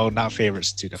 Well, not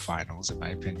favorites to the finals, in my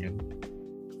opinion.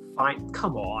 Fine.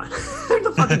 Come on. They're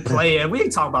the fucking play-in. We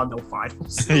ain't talking about no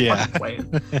finals. Yeah.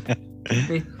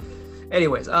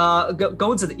 Anyways,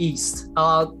 going to the East.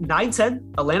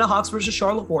 9-10, Atlanta Hawks versus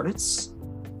Charlotte Hornets.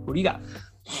 Who do you got?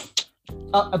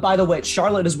 By the way,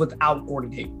 Charlotte is without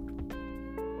Gordon Hayward.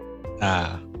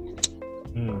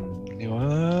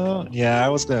 Well, yeah, I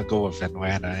was gonna go with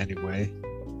Atlanta anyway.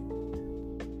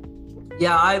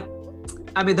 Yeah,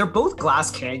 I mean, they're both Glass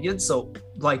Canyon, so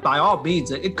like by all means,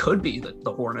 it could be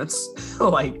the Hornets.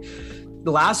 Like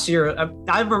last year,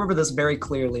 I remember this very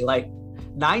clearly. Like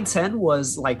 9-10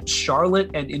 was like Charlotte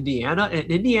and Indiana, and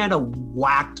Indiana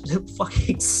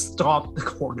fucking stomped the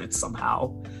Hornets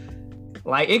somehow.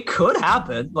 Like it could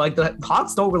happen. Like the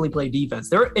Hawks don't really play defense.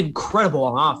 They're incredible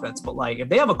on offense, but like if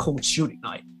they have a cold shooting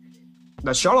night,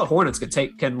 the Charlotte Hornets can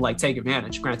take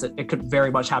advantage. Granted, it could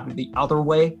very much happen the other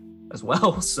way as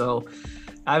well. So,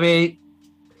 I mean,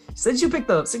 since you picked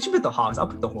the Hawks, I'll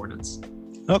pick the Hornets.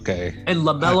 Okay. And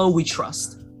LaMelo, we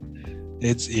trust.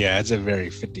 It's a very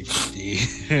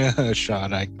 50-50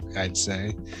 shot, I'd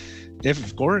say.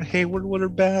 If Gordon Hayward were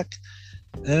back,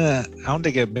 I don't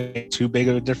think it made too big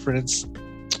of a difference.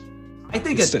 I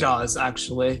think it does,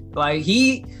 actually. Like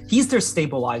he's their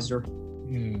stabilizer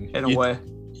in a way.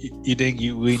 You think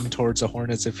you lean towards the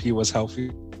Hornets if he was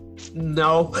healthy?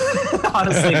 No,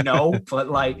 honestly, no. But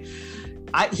like,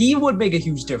 he would make a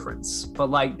huge difference.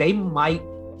 But like, they might.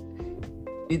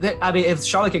 I mean, if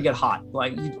Charlotte can get hot,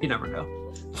 like you never know.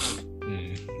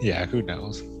 Yeah, who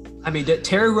knows? I mean,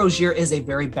 Terry Rozier is a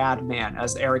very bad man,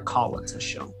 as Eric Collins has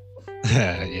shown.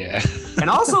 Yeah. And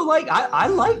also, like,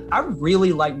 I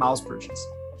really like Miles Bridges.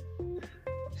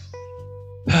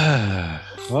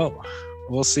 Well,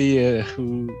 we'll see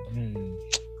who.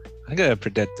 I'm gonna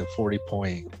predict the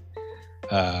 40-point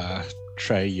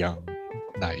Trae Young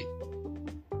night.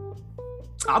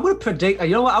 I'm gonna predict. You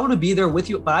know what? I'm gonna be there with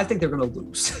you, but I think they're gonna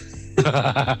lose.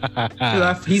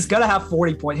 He's gonna have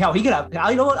 40 points. Hell, he could have.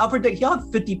 You know what? I'll predict he'll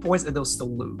have 50 points and they'll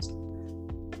still lose.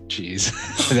 Jeez,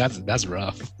 that's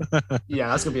rough. Yeah,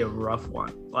 that's gonna be a rough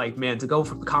one. Like, man, to go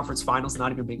from the conference finals,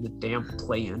 not even being the damn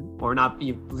play-in, or not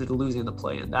even losing the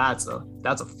play-in, that's a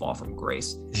fall from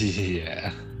grace.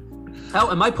 Yeah.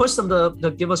 Hell, it might push them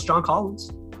to give us John Collins.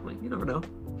 Like, you never know.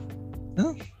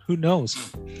 Well, who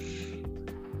knows?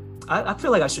 I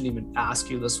feel like I shouldn't even ask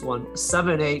you this one.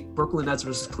 7-8, Brooklyn Nets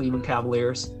versus Cleveland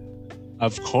Cavaliers.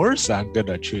 Of course, I'm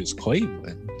gonna choose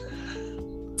Cleveland.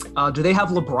 Do they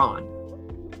have LeBron?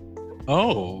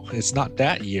 Oh, it's not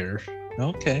that year.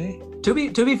 Okay. To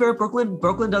be fair,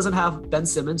 Brooklyn doesn't have Ben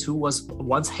Simmons, who was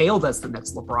once hailed as the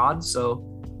next LeBron. So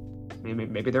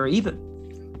maybe they're even.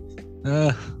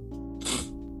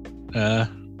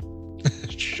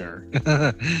 Sure.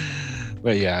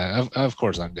 But yeah, of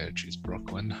course I'm gonna choose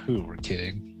Brooklyn. Who we're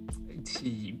kidding?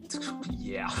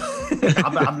 Yeah,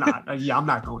 I'm not. Yeah, I'm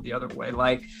not going the other way.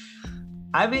 Like,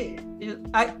 I mean,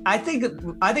 I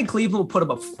think Cleveland will put up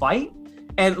a fight,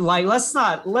 and like let's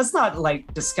not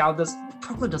like discount this.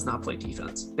 Brooklyn does not play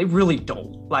defense. They really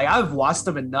don't. Like, I've watched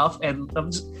them enough, and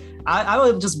I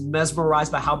was just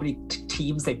mesmerized by how many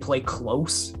teams they play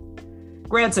close.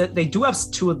 Granted, they do have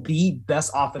two of the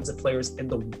best offensive players in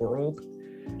the world.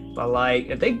 But like,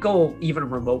 if they go even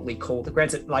remotely cold,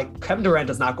 granted, like Kevin Durant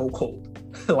does not go cold.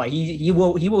 Like he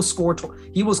will score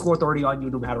 30 on you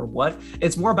no matter what.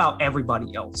 It's more about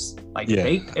everybody else. Like, yeah.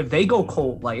 if they go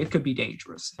cold, like it could be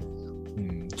dangerous.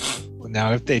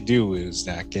 Now, if they do lose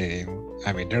that game,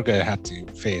 I mean, they're gonna have to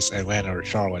face Atlanta or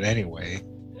Charlotte anyway.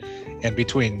 And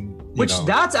between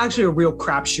that's actually a real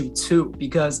crapshoot too,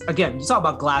 because again, you talk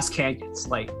about glass canyons,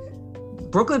 like.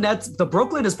 Brooklyn is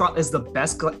the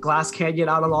best glass canyon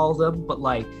out of all of them, but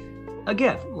like,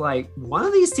 again, like one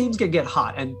of these teams can get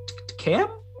hot, and Cam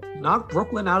knocked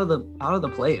Brooklyn out of the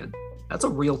play-in. That's a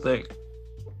real thing.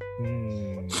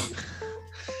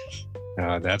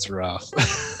 That's rough.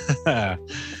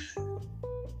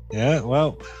 Yeah,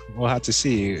 well, we'll have to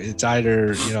see. It's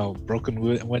either Brooklyn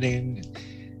winning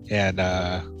and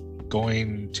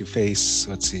going to face,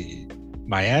 let's see,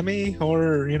 Miami,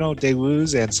 or they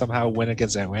lose and somehow win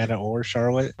against Atlanta or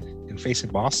Charlotte and facing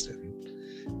Boston,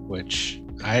 which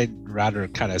I'd rather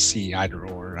kind of see either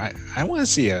or. I want to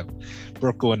see a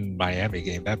Brooklyn Miami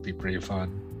game. That'd be pretty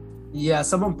fun. Yeah,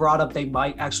 someone brought up they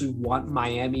might actually want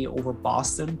Miami over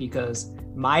Boston because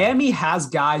Miami has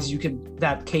guys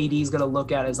that KD's gonna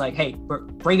look at as like, hey,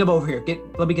 bring him over here.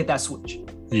 Let me get that switch.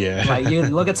 Yeah. Like, you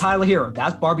look at Tyler Hero,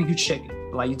 that's barbecue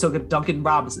chicken. Like, you took a Duncan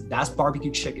Robinson, that's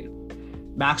barbecue chicken.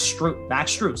 Max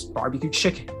Strus, barbecue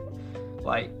chicken.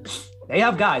 Like, they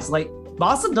have guys. Like,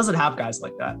 Boston doesn't have guys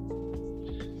like that.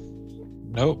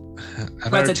 Nope.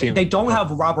 They don't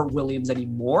have Robert Williams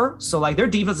anymore, so like their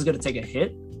defense is going to take a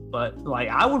hit. But like,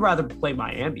 I would rather play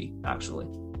Miami actually.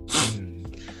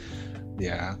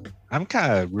 Yeah, I'm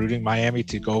kind of rooting Miami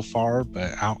to go far,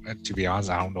 but to be honest,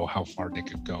 I don't know how far they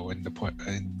could go in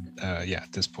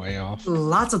this playoff.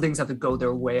 Lots of things have to go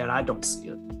their way, and I don't see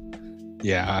it.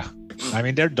 Yeah, I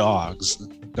mean they're dogs.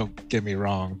 Don't get me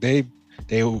wrong. They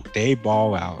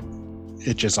ball out.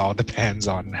 It just all depends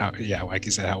on how, like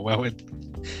you said, how well it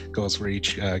goes for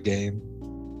each game.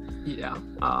 Yeah.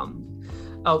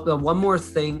 One more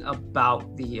thing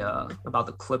about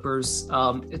the Clippers.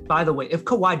 By the way, if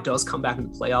Kawhi does come back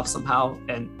in the playoffs somehow,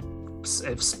 and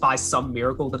if by some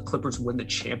miracle the Clippers win the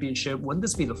championship, wouldn't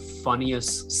this be the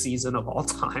funniest season of all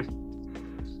time?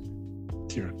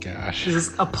 Dear gosh. This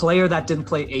is a player that didn't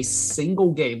play a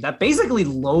single game, that basically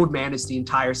load managed the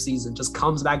entire season, just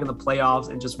comes back in the playoffs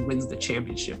and just wins the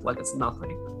championship like it's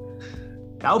nothing.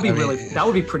 That would be that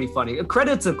would be pretty funny.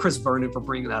 Credit to Chris Vernon for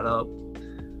bringing that up.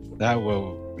 That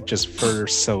will just further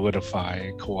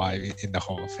solidify Kawhi in the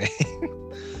Hall of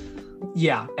Fame.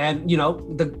 Yeah, and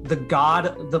the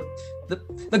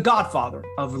godfather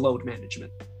of load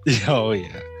management. Oh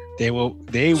yeah. They will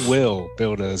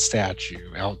build a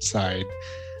statue outside.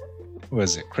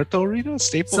 Was it Crypto Arena?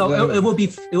 Staples? So it will be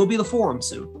the Forum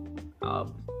soon.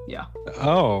 Yeah.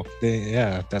 Oh,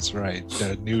 that's right.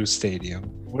 The new stadium.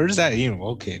 Where is that even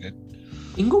located?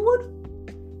 Inglewood?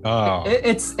 Oh,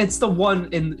 it's the one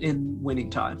in Winning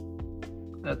Time.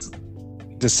 That's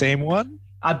the same one.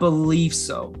 I believe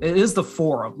so. It is the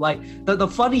Forum. Like the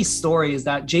funny story is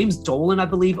that James Dolan, I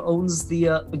believe, used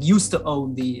to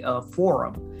own the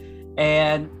Forum.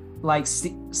 And like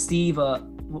Steve,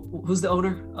 who's the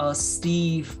owner?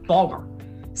 Steve Ballmer.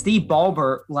 Steve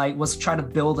Ballmer was trying to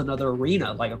build another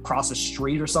arena across the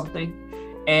street or something,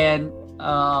 and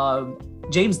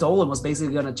James Dolan was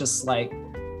basically gonna just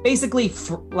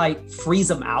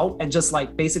freeze him out and just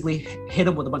basically hit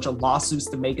him with a bunch of lawsuits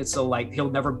to make it so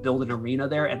he'll never build an arena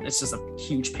there, and it's just a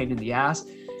huge pain in the ass.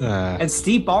 And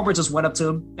Steve Ballmer just went up to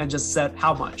him and just said,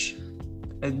 "How much?"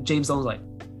 And James Dolan's like,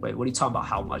 "Wait, what are you talking about?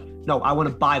 How much?" "No, I want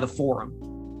to buy the Forum,"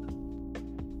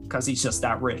 because he's just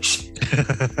that rich.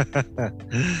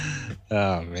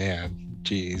 Oh man,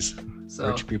 jeez. So,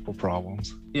 rich people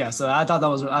problems. Yeah, so I thought that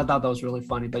was really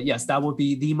funny. But yes, that would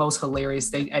be the most hilarious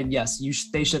thing. And yes,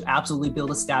 they should absolutely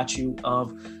build a statue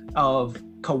of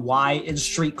Kawhi in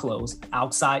street clothes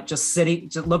outside, just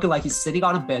looking like he's sitting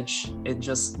on a bench in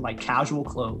just casual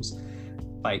clothes,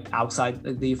 outside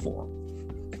the Forum.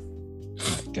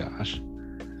 Gosh,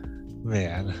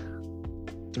 man.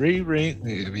 3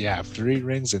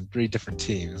 rings and 3 different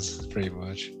teams, pretty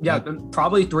much. Yeah,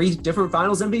 probably 3 different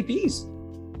Finals MVPs.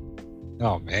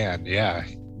 Oh man, yeah,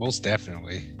 most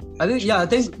definitely. I think he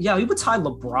would tie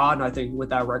LeBron, I think, with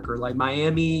that record,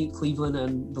 Miami, Cleveland,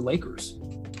 and the Lakers.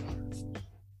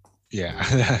 Yeah,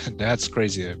 that's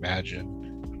crazy to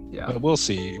imagine. Yeah, but we'll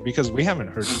see, because we haven't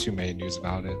heard too many news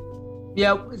about it.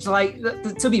 Yeah, it's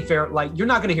to be fair, you're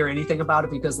not gonna hear anything about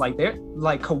it because they're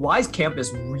Kawhi's camp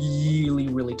is really,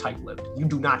 really tight-lipped. You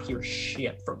do not hear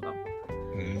shit from them.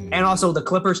 And also the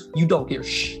Clippers, you don't hear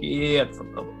shit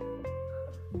from them.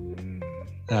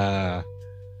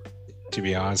 To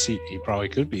be honest, he probably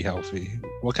could be healthy.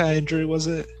 What kind of injury was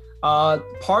it?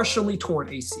 Partially torn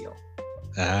ACL.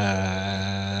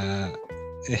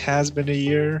 It has been a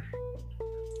year.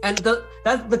 And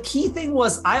the key thing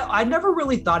was I never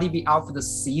really thought he'd be out for the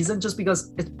season just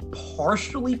because it's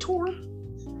partially torn.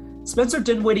 Spencer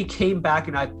Dinwiddie came back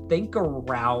in, I think,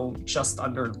 around just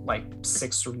under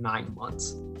 6 or 9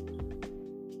 months.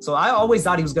 So I always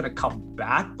thought he was gonna come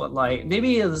back, but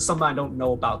maybe there's something I don't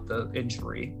know about the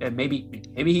injury, and maybe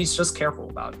he's just careful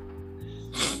about it.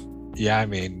 Yeah, I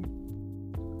mean,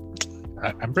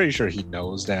 I'm pretty sure he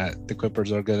knows that the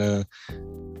Clippers are gonna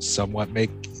somewhat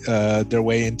make their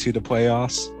way into the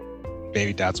playoffs.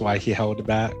 Maybe that's why he held it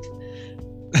back.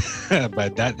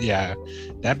 But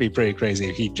that'd be pretty crazy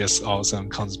if he just all of a sudden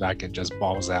comes back and just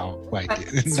balls out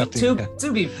nothing.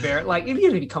 To be fair,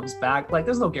 even if he comes back,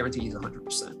 there's no guarantee he's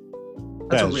 100%.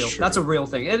 That's a real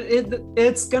thing.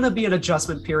 It's gonna be an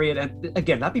adjustment period, and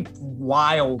again, that'd be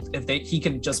wild if he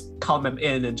can just come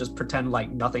in and just pretend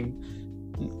like nothing,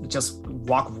 just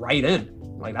walk right in.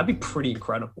 That'd be pretty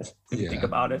incredible if you think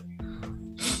about it.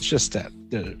 It's just that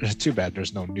too bad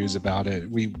there's no news about it.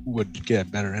 We would get a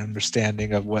better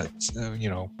understanding of what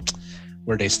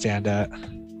where they stand at.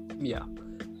 Yeah.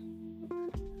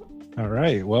 All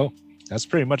right. Well, that's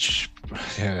pretty much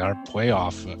our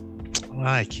playoff.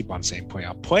 I keep on saying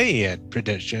playoff. Play-in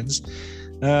predictions.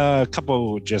 A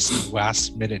couple just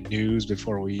last minute news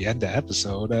before we end the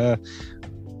episode.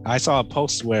 I saw a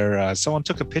post where someone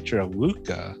took a picture of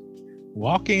Luka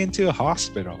walking into a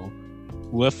hospital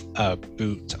with a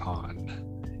boot on,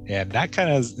 and that kind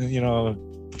of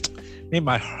made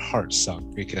my heart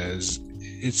sunk because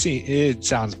it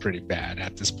sounds pretty bad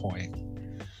at this point.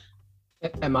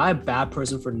 Am I a bad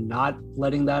person for not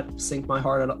letting that sink my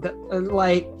heart at all?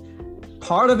 Like,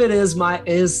 part of it is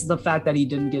the fact that he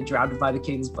didn't get drafted by the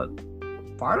Kings, but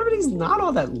part of it he's not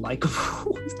all that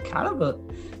likable. He's kind of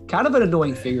an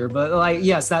annoying figure. But like,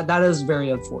 yes, that is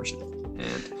very unfortunate.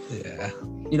 And Yeah.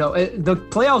 the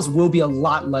playoffs will be a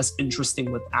lot less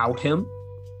interesting without him.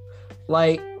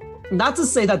 Like, not to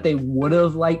say that they would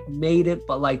have like made it,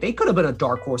 but like they could have been a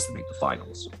dark horse to make the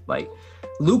finals. Like,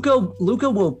 Luka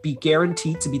will be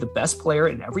guaranteed to be the best player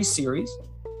in every series,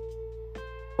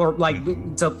 or like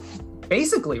to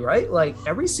basically, right? Like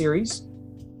every series.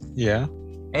 Yeah.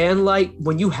 And like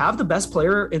when you have the best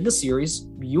player in the series,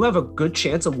 you have a good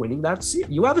chance of winning that.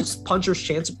 You have a puncher's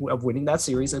chance of winning that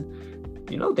series, and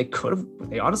they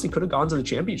honestly could have gone to the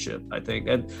championship, I think.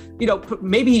 And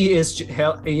maybe he is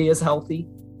healthy.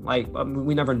 Like,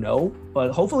 we never know,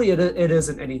 but hopefully it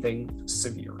isn't anything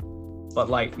severe. But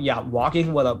like, yeah,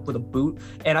 walking with a boot,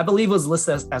 and I believe it was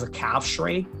listed as a calf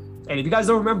strain. And if you guys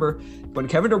don't remember, when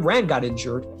Kevin Durant got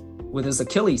injured with his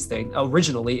Achilles thing,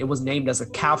 originally it was named as a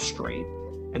calf strain,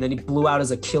 and then he blew out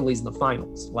his Achilles in the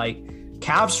finals. Like,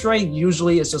 calf strain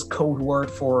usually is just code word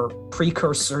for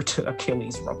precursor to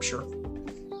Achilles rupture.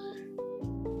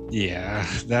 Yeah,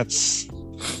 that's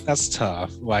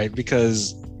tough, right?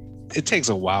 Because it takes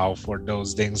a while for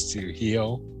those things to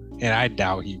heal. And I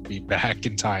doubt he'd be back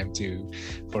in time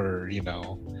for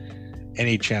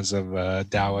any chance of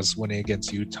Dallas winning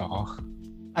against Utah.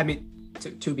 I mean,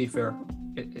 to be fair,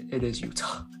 it is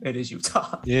Utah. It is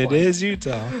Utah. It is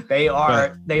Utah. They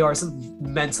are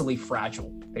mentally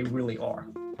fragile. They really are.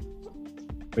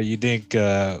 But you think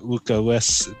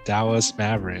Luka-less Dallas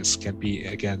Mavericks can be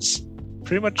against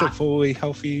pretty much a fully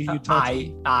healthy Utah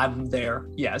team? I'm there.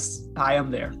 Yes, I am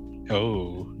there.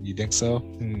 Oh, you think so?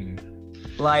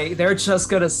 Like, they're just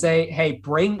gonna say, "Hey,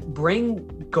 bring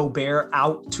Gobert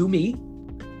out to me,"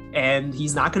 and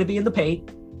he's not gonna be in the paint.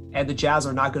 And the Jazz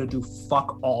are not gonna do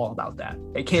fuck all about that.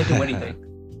 They can't do anything.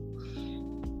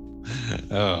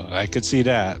 Oh, I could see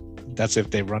that. That's if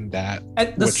they run that.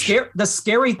 And the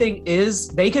scary thing is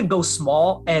they can go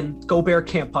small, and Gobert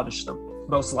can't punish them,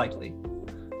 most likely.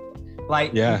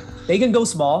 Like, yeah, they can go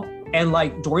small, and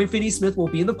like Dorian Finney-Smith will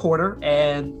be in the corner,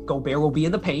 and Gobert will be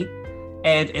in the paint.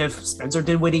 And if Spencer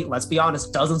Dinwiddie, let's be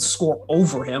honest, doesn't score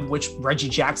over him, which Reggie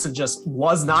Jackson just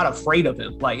was not afraid of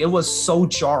him. Like, it was so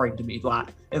jarring to me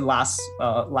in last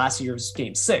year's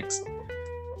Game 6.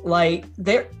 Like,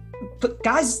 but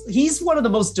guys, he's one of the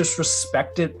most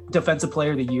disrespected defensive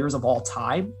player of the years of all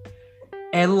time.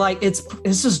 And like, it's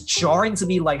just jarring to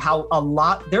me, like how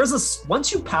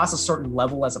once you pass a certain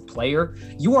level as a player,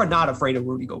 you are not afraid of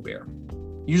Rudy Gobert.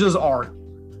 You just aren't.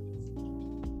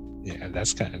 Yeah,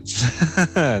 that's kind of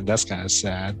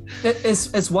sad.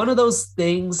 It's one of those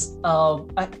things.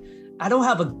 I don't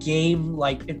have a game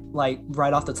like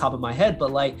right off the top of my head,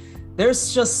 but like,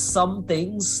 there's just some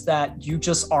things that you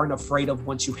just aren't afraid of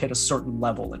once you hit a certain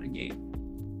level in a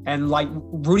game. And like,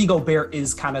 Rudy Gobert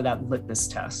is kind of that litmus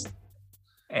test.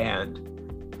 And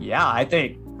yeah, I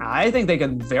think they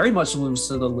can very much lose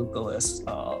to the Luka-less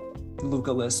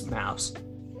Mavs.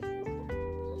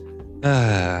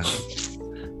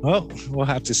 Well, we'll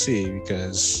have to see,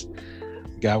 because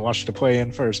you gotta watch the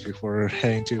play-in first before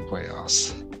heading to the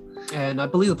playoffs. And I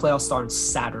believe the playoffs start on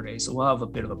Saturday, so we'll have a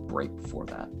bit of a break before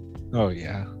that. Oh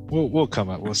yeah, we'll come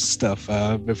up with stuff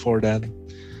before then.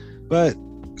 But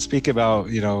speak about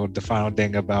the final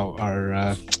thing about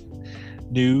our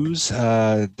news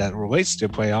that relates to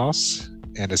playoffs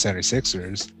and the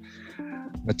 76ers.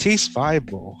 Matisse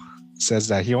Thybulle says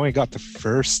that he only got the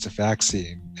first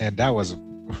vaccine, and that was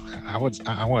I want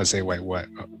to say what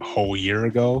a whole year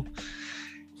ago,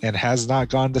 and has not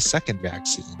gotten the second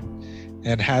vaccine,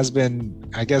 and has been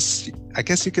I guess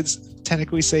you could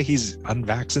technically say he's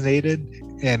unvaccinated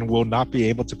and will not be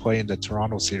able to play in the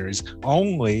Toronto series,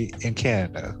 only in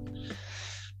Canada.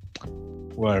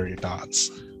 What are your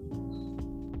thoughts?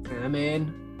 I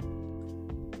mean,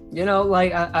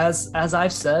 like, as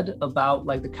I've said about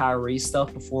like the Kyrie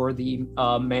stuff before the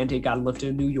mandate got lifted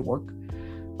in New York,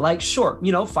 like, sure,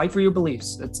 fight for your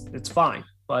beliefs. It's fine.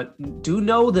 But do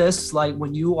know this, like,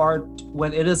 when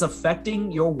it is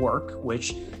affecting your work,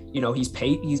 which, he's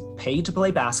paid to play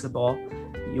basketball,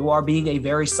 you are being a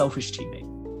very selfish teammate.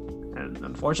 And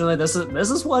unfortunately, this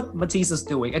is what Matisse is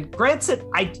doing. And granted,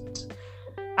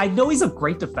 I know he's a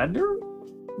great defender.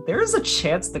 There is a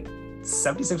chance that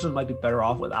 76ers might be better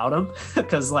off without him,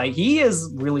 because like, he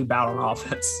is really bad on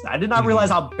offense. I did not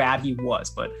realize how bad he was,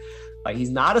 but like,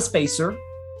 he's not a spacer.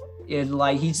 And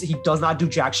like, he does not do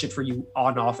jack shit for you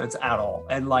on offense at all.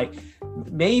 And like,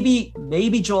 maybe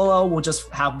Joel will just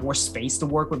have more space to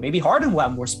work with. Maybe Harden will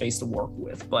have more space to work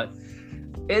with. But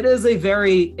it is a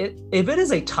if it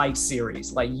is a tight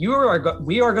series, like we are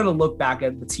going to look back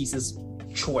at Batista's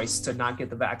choice to not get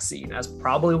the vaccine as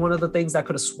probably one of the things that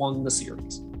could have swung the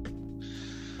series.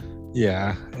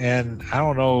 Yeah, and I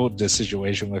don't know the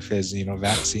situation with his,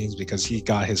 vaccines, because he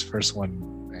got his first one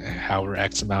however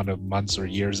X amount of months or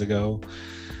years ago.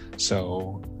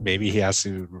 So maybe he has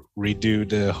to redo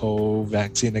the whole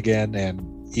vaccine again, and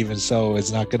even so,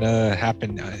 it's not gonna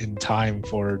happen in time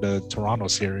for the Toronto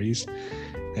series.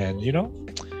 And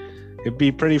it'd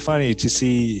be pretty funny to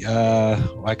see,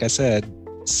 like I said,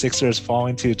 Sixers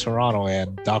falling to Toronto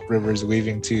and Doc Rivers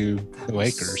leaving to the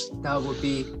Lakers. That would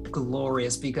be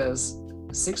glorious, because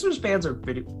Sixers fans are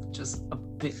just a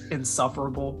bit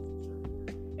insufferable,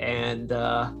 and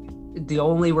the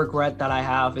only regret that I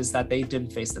have is that they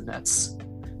didn't face the Nets.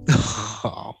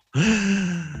 Oh.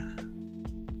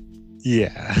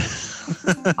 Yeah.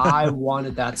 I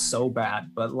wanted that so bad,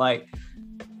 but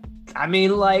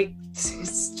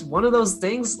it's one of those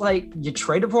things. Like, you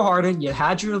traded for Harden, you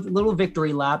had your little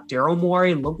victory lap. Daryl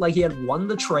Morey looked like he had won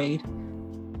the trade,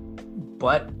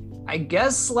 but I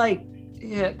guess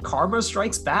karma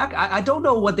strikes back. I don't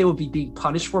know what they would be being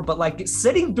punished for, but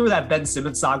sitting through that Ben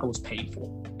Simmons saga was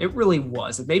painful. It really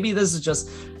was. And maybe this is just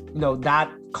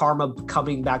that karma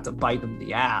coming back to bite them in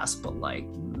the ass. But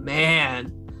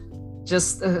man,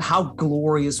 just how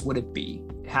glorious would it be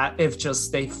if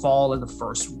just they fall in the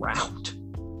first round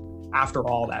after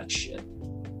all that shit?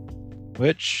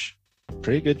 Which,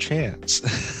 pretty good chance.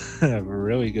 A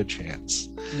really good chance.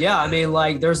 Yeah,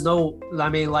 there's no,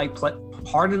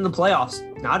 Harden in the playoffs,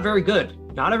 not very good.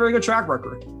 Not a very good track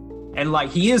record. And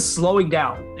he is slowing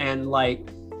down. And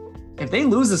if they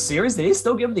lose the series, did they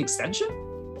still give him the extension?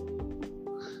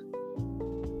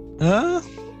 To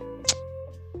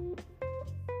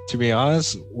be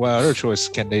honest, what other choice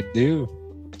can they do?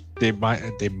 They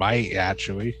might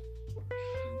actually.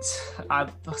 I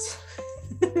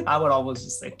would almost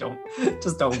just say don't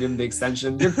give him the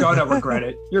extension. You're gonna regret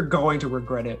it. You're going to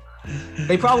regret it.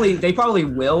 They probably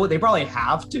will. They probably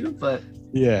have to, but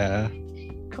yeah.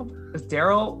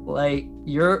 Daryl,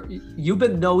 you've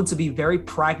been known to be very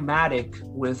pragmatic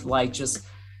with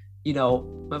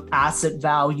asset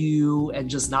value and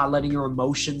just not letting your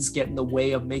emotions get in the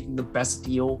way of making the best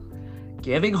deal.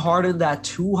 Giving Harden that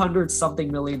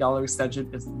 $200-something million extension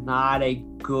is not a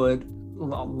good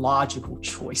logical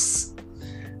choice.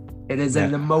 It is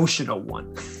an emotional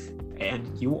one,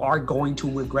 and you are going to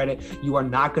regret it. You are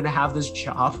not going to have this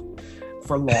job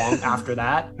for long after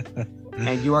that.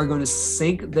 And you are going to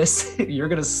sink this. You're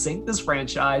going to sink this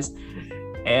franchise,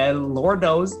 and Lord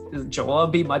knows, Joel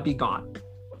Embiid might be gone.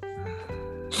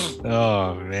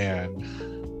 Oh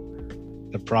man,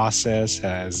 the process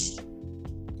has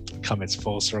come its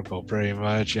full circle pretty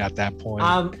much at that point.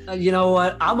 You know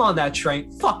what? I'm on that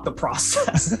train. Fuck the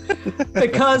process,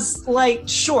 because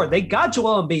sure, they got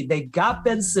Joel Embiid, they got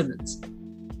Ben Simmons.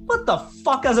 What the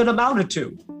fuck has it amounted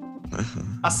to?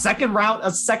 A second round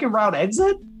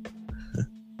exit?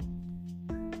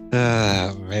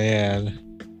 Oh man.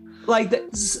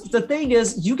 The thing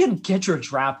is, you can get your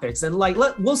draft picks, and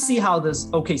we'll see how this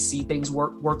OKC things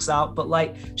works out.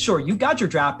 But sure, you got your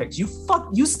draft picks.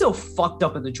 You still fucked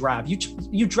up in the draft.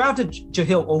 You drafted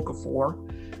Jahlil Okafor.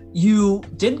 You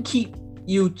didn't keep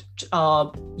you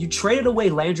traded away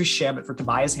Landry Shamet for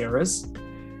Tobias Harris,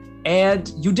 and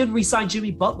you didn't re-sign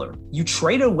Jimmy Butler. You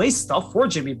traded away stuff for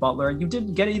Jimmy Butler, and you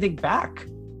didn't get anything back.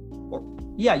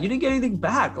 Yeah, you didn't get anything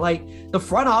back. The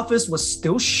front office was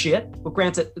still shit. But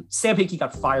granted, Sam Hinkie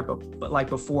got fired, but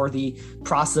before the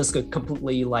process could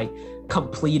completely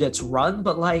complete its run.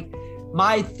 But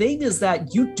my thing is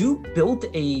that you do build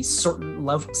a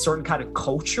certain kind of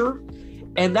culture,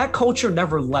 and that culture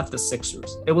never left the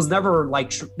Sixers. It was never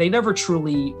they never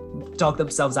truly dug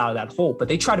themselves out of that hole, but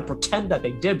they try to pretend that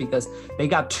they did because they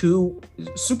got two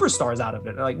superstars out of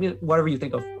it. Whatever you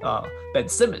think of Ben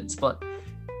Simmons, but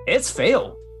it's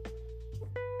failed.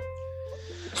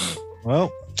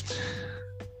 Well,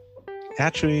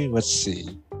 actually, let's see.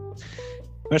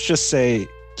 Let's just say,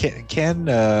 can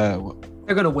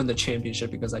they're gonna win the championship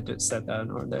because I did said that,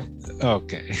 aren't they?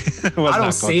 Okay. I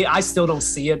don't see it. I still don't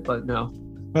see it, but no.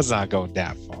 Let's not go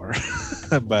that far.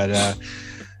 But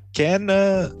can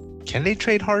they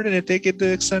trade Harden if they get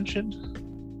the extension?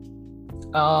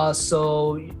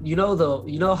 So you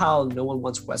know how no one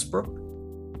wants Westbrook?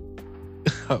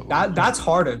 That's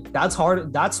Harden. That's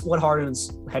Harden. That's what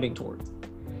Harden's heading towards.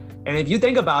 And if you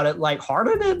think about it,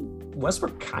 Harden and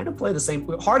Westbrook kind of play the same.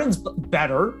 Harden's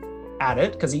better at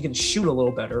it because he can shoot a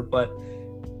little better, but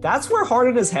that's where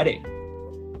Harden is heading.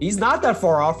 He's not that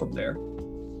far off from there.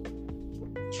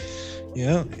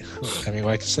 Yeah,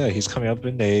 like I said, he's coming up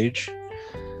in age.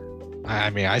 I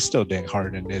mean, I still think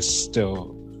Harden is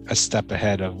still a step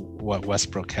ahead of what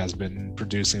Westbrook has been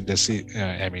producing this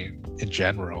I mean, in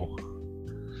general.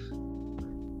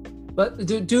 But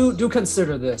do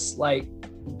consider this, like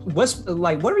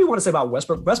whatever you want to say about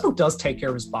Westbrook. Westbrook does take care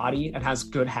of his body and has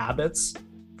good habits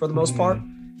for the most part.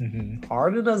 Mm-hmm.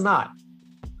 Harden does not.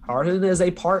 Harden is a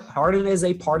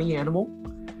party animal.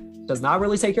 Does not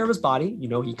really take care of his body. You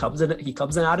know, he comes in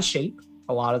out of shape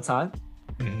a lot of time.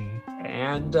 Mm-hmm.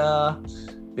 And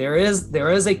there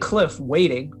is a cliff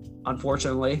waiting,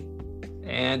 unfortunately,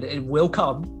 and it will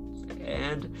come.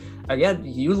 And again,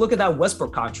 you look at that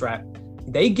Westbrook contract.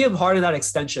 They give Harden that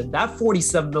extension. That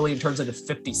 $47 million turns into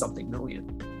 $50-something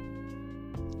million.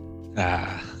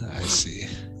 I see.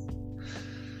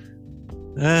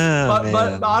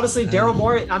 But honestly, Daryl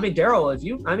Morey. I mean,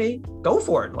 Daryl, go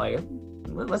for it. Like,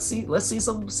 let's see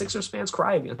some Sixers fans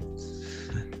cry again.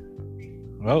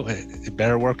 Well, it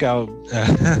better work out.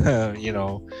 You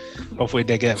know, hopefully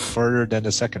they get further than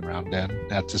the second round then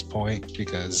at this point,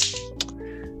 because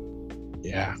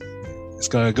yeah, it's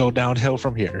gonna go downhill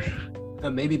from here.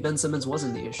 And maybe Ben Simmons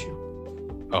wasn't the issue.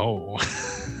 Oh.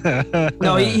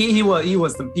 No, he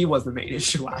was the main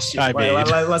issue last year.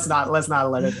 Let's not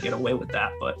let him get away with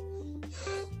that. But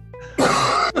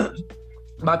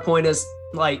my point is,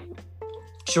 like,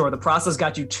 sure, the process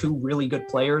got you two really good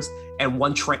players and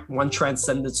one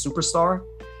transcendent superstar.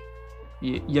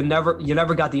 You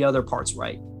never got the other parts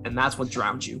right, and that's what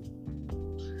drowned you.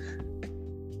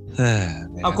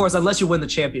 Of course, unless you win the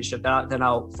championship, then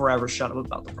I'll forever shut up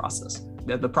about the process.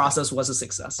 The process was a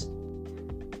success.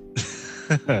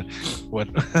 But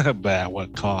at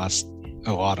what cost?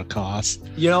 A lot of cost.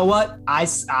 You know what? I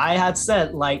had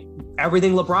said, like,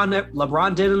 everything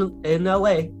LeBron did in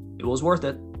LA, it was worth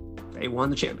it. They won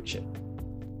the championship.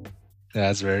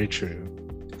 That's very true.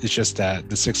 It's just that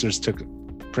the Sixers took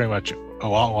pretty much a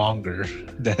lot longer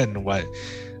than what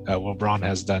LeBron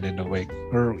has done in the Wake,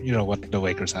 or you know what the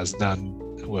Lakers has done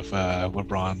with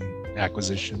LeBron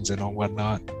acquisitions and all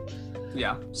whatnot.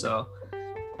 Yeah. So,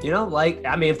 you know, like,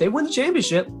 I mean, if they win the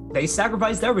championship, they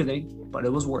sacrificed everything, but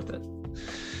it was worth it.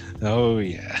 Oh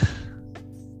yeah.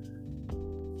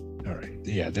 All right.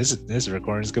 Yeah, this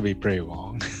recording is gonna be pretty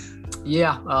long.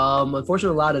 Yeah.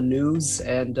 Unfortunately, a lot of news,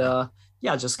 and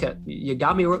yeah, you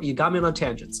got me on a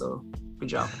tangent. So good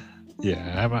job.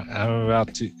 Yeah,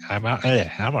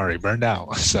 I'm already burned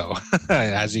out. So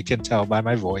as you can tell by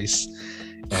my voice,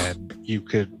 and you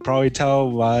could probably tell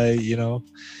by, you know,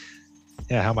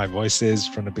 how my voice is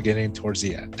from the beginning towards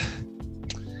the end.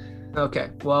 Okay,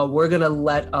 well, we're gonna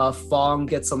let Fong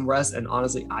get some rest, and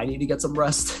honestly, I need to get some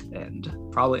rest, and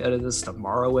probably edit this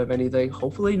tomorrow if anything.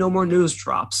 Hopefully, no more news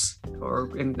drops,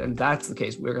 and that's the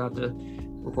case, we're gonna have to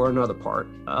record another part.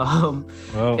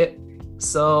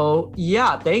 So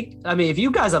yeah, if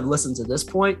you guys have listened to this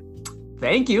point,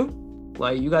 thank you.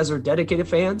 Like, you guys are dedicated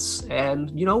fans,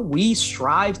 and you know, we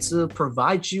strive to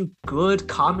provide you good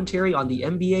commentary on the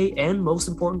NBA and, most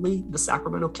importantly, the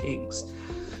Sacramento Kings.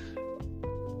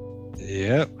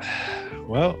 Yep.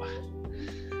 Well,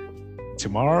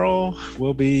 tomorrow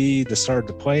will be the start of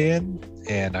the play-in,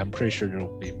 and I'm pretty sure there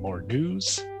will be more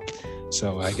news.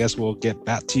 So I guess we'll get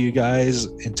back to you guys.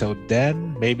 Until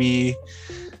then, maybe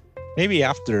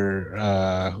after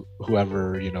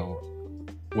whoever, you know,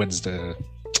 wins the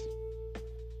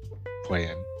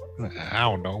play-in. I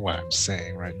don't know what I'm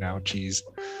saying right now. Jeez.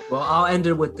 Well, I'll end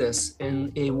it with this,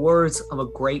 in a words of a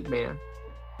great man.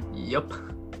 Yup.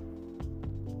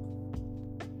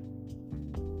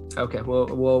 Okay,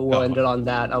 we'll end it on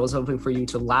that. I was hoping for you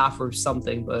to laugh or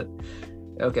something, but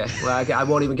okay. Well, I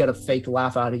won't even get a fake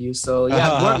laugh out of you. So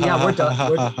yeah, we're done.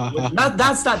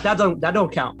 That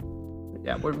don't count.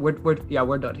 Yeah,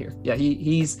 we're done here. Yeah,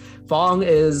 he's Fong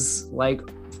is like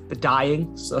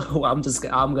dying, so I'm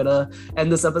gonna end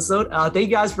this episode. Thank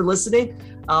you guys for listening.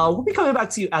 We'll be coming back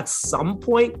to you at some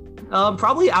point,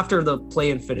 probably after the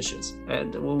play-in finishes,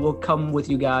 and we'll come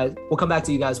back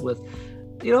to you guys with,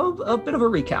 you know, a bit of a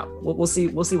recap. We'll see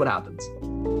what happens.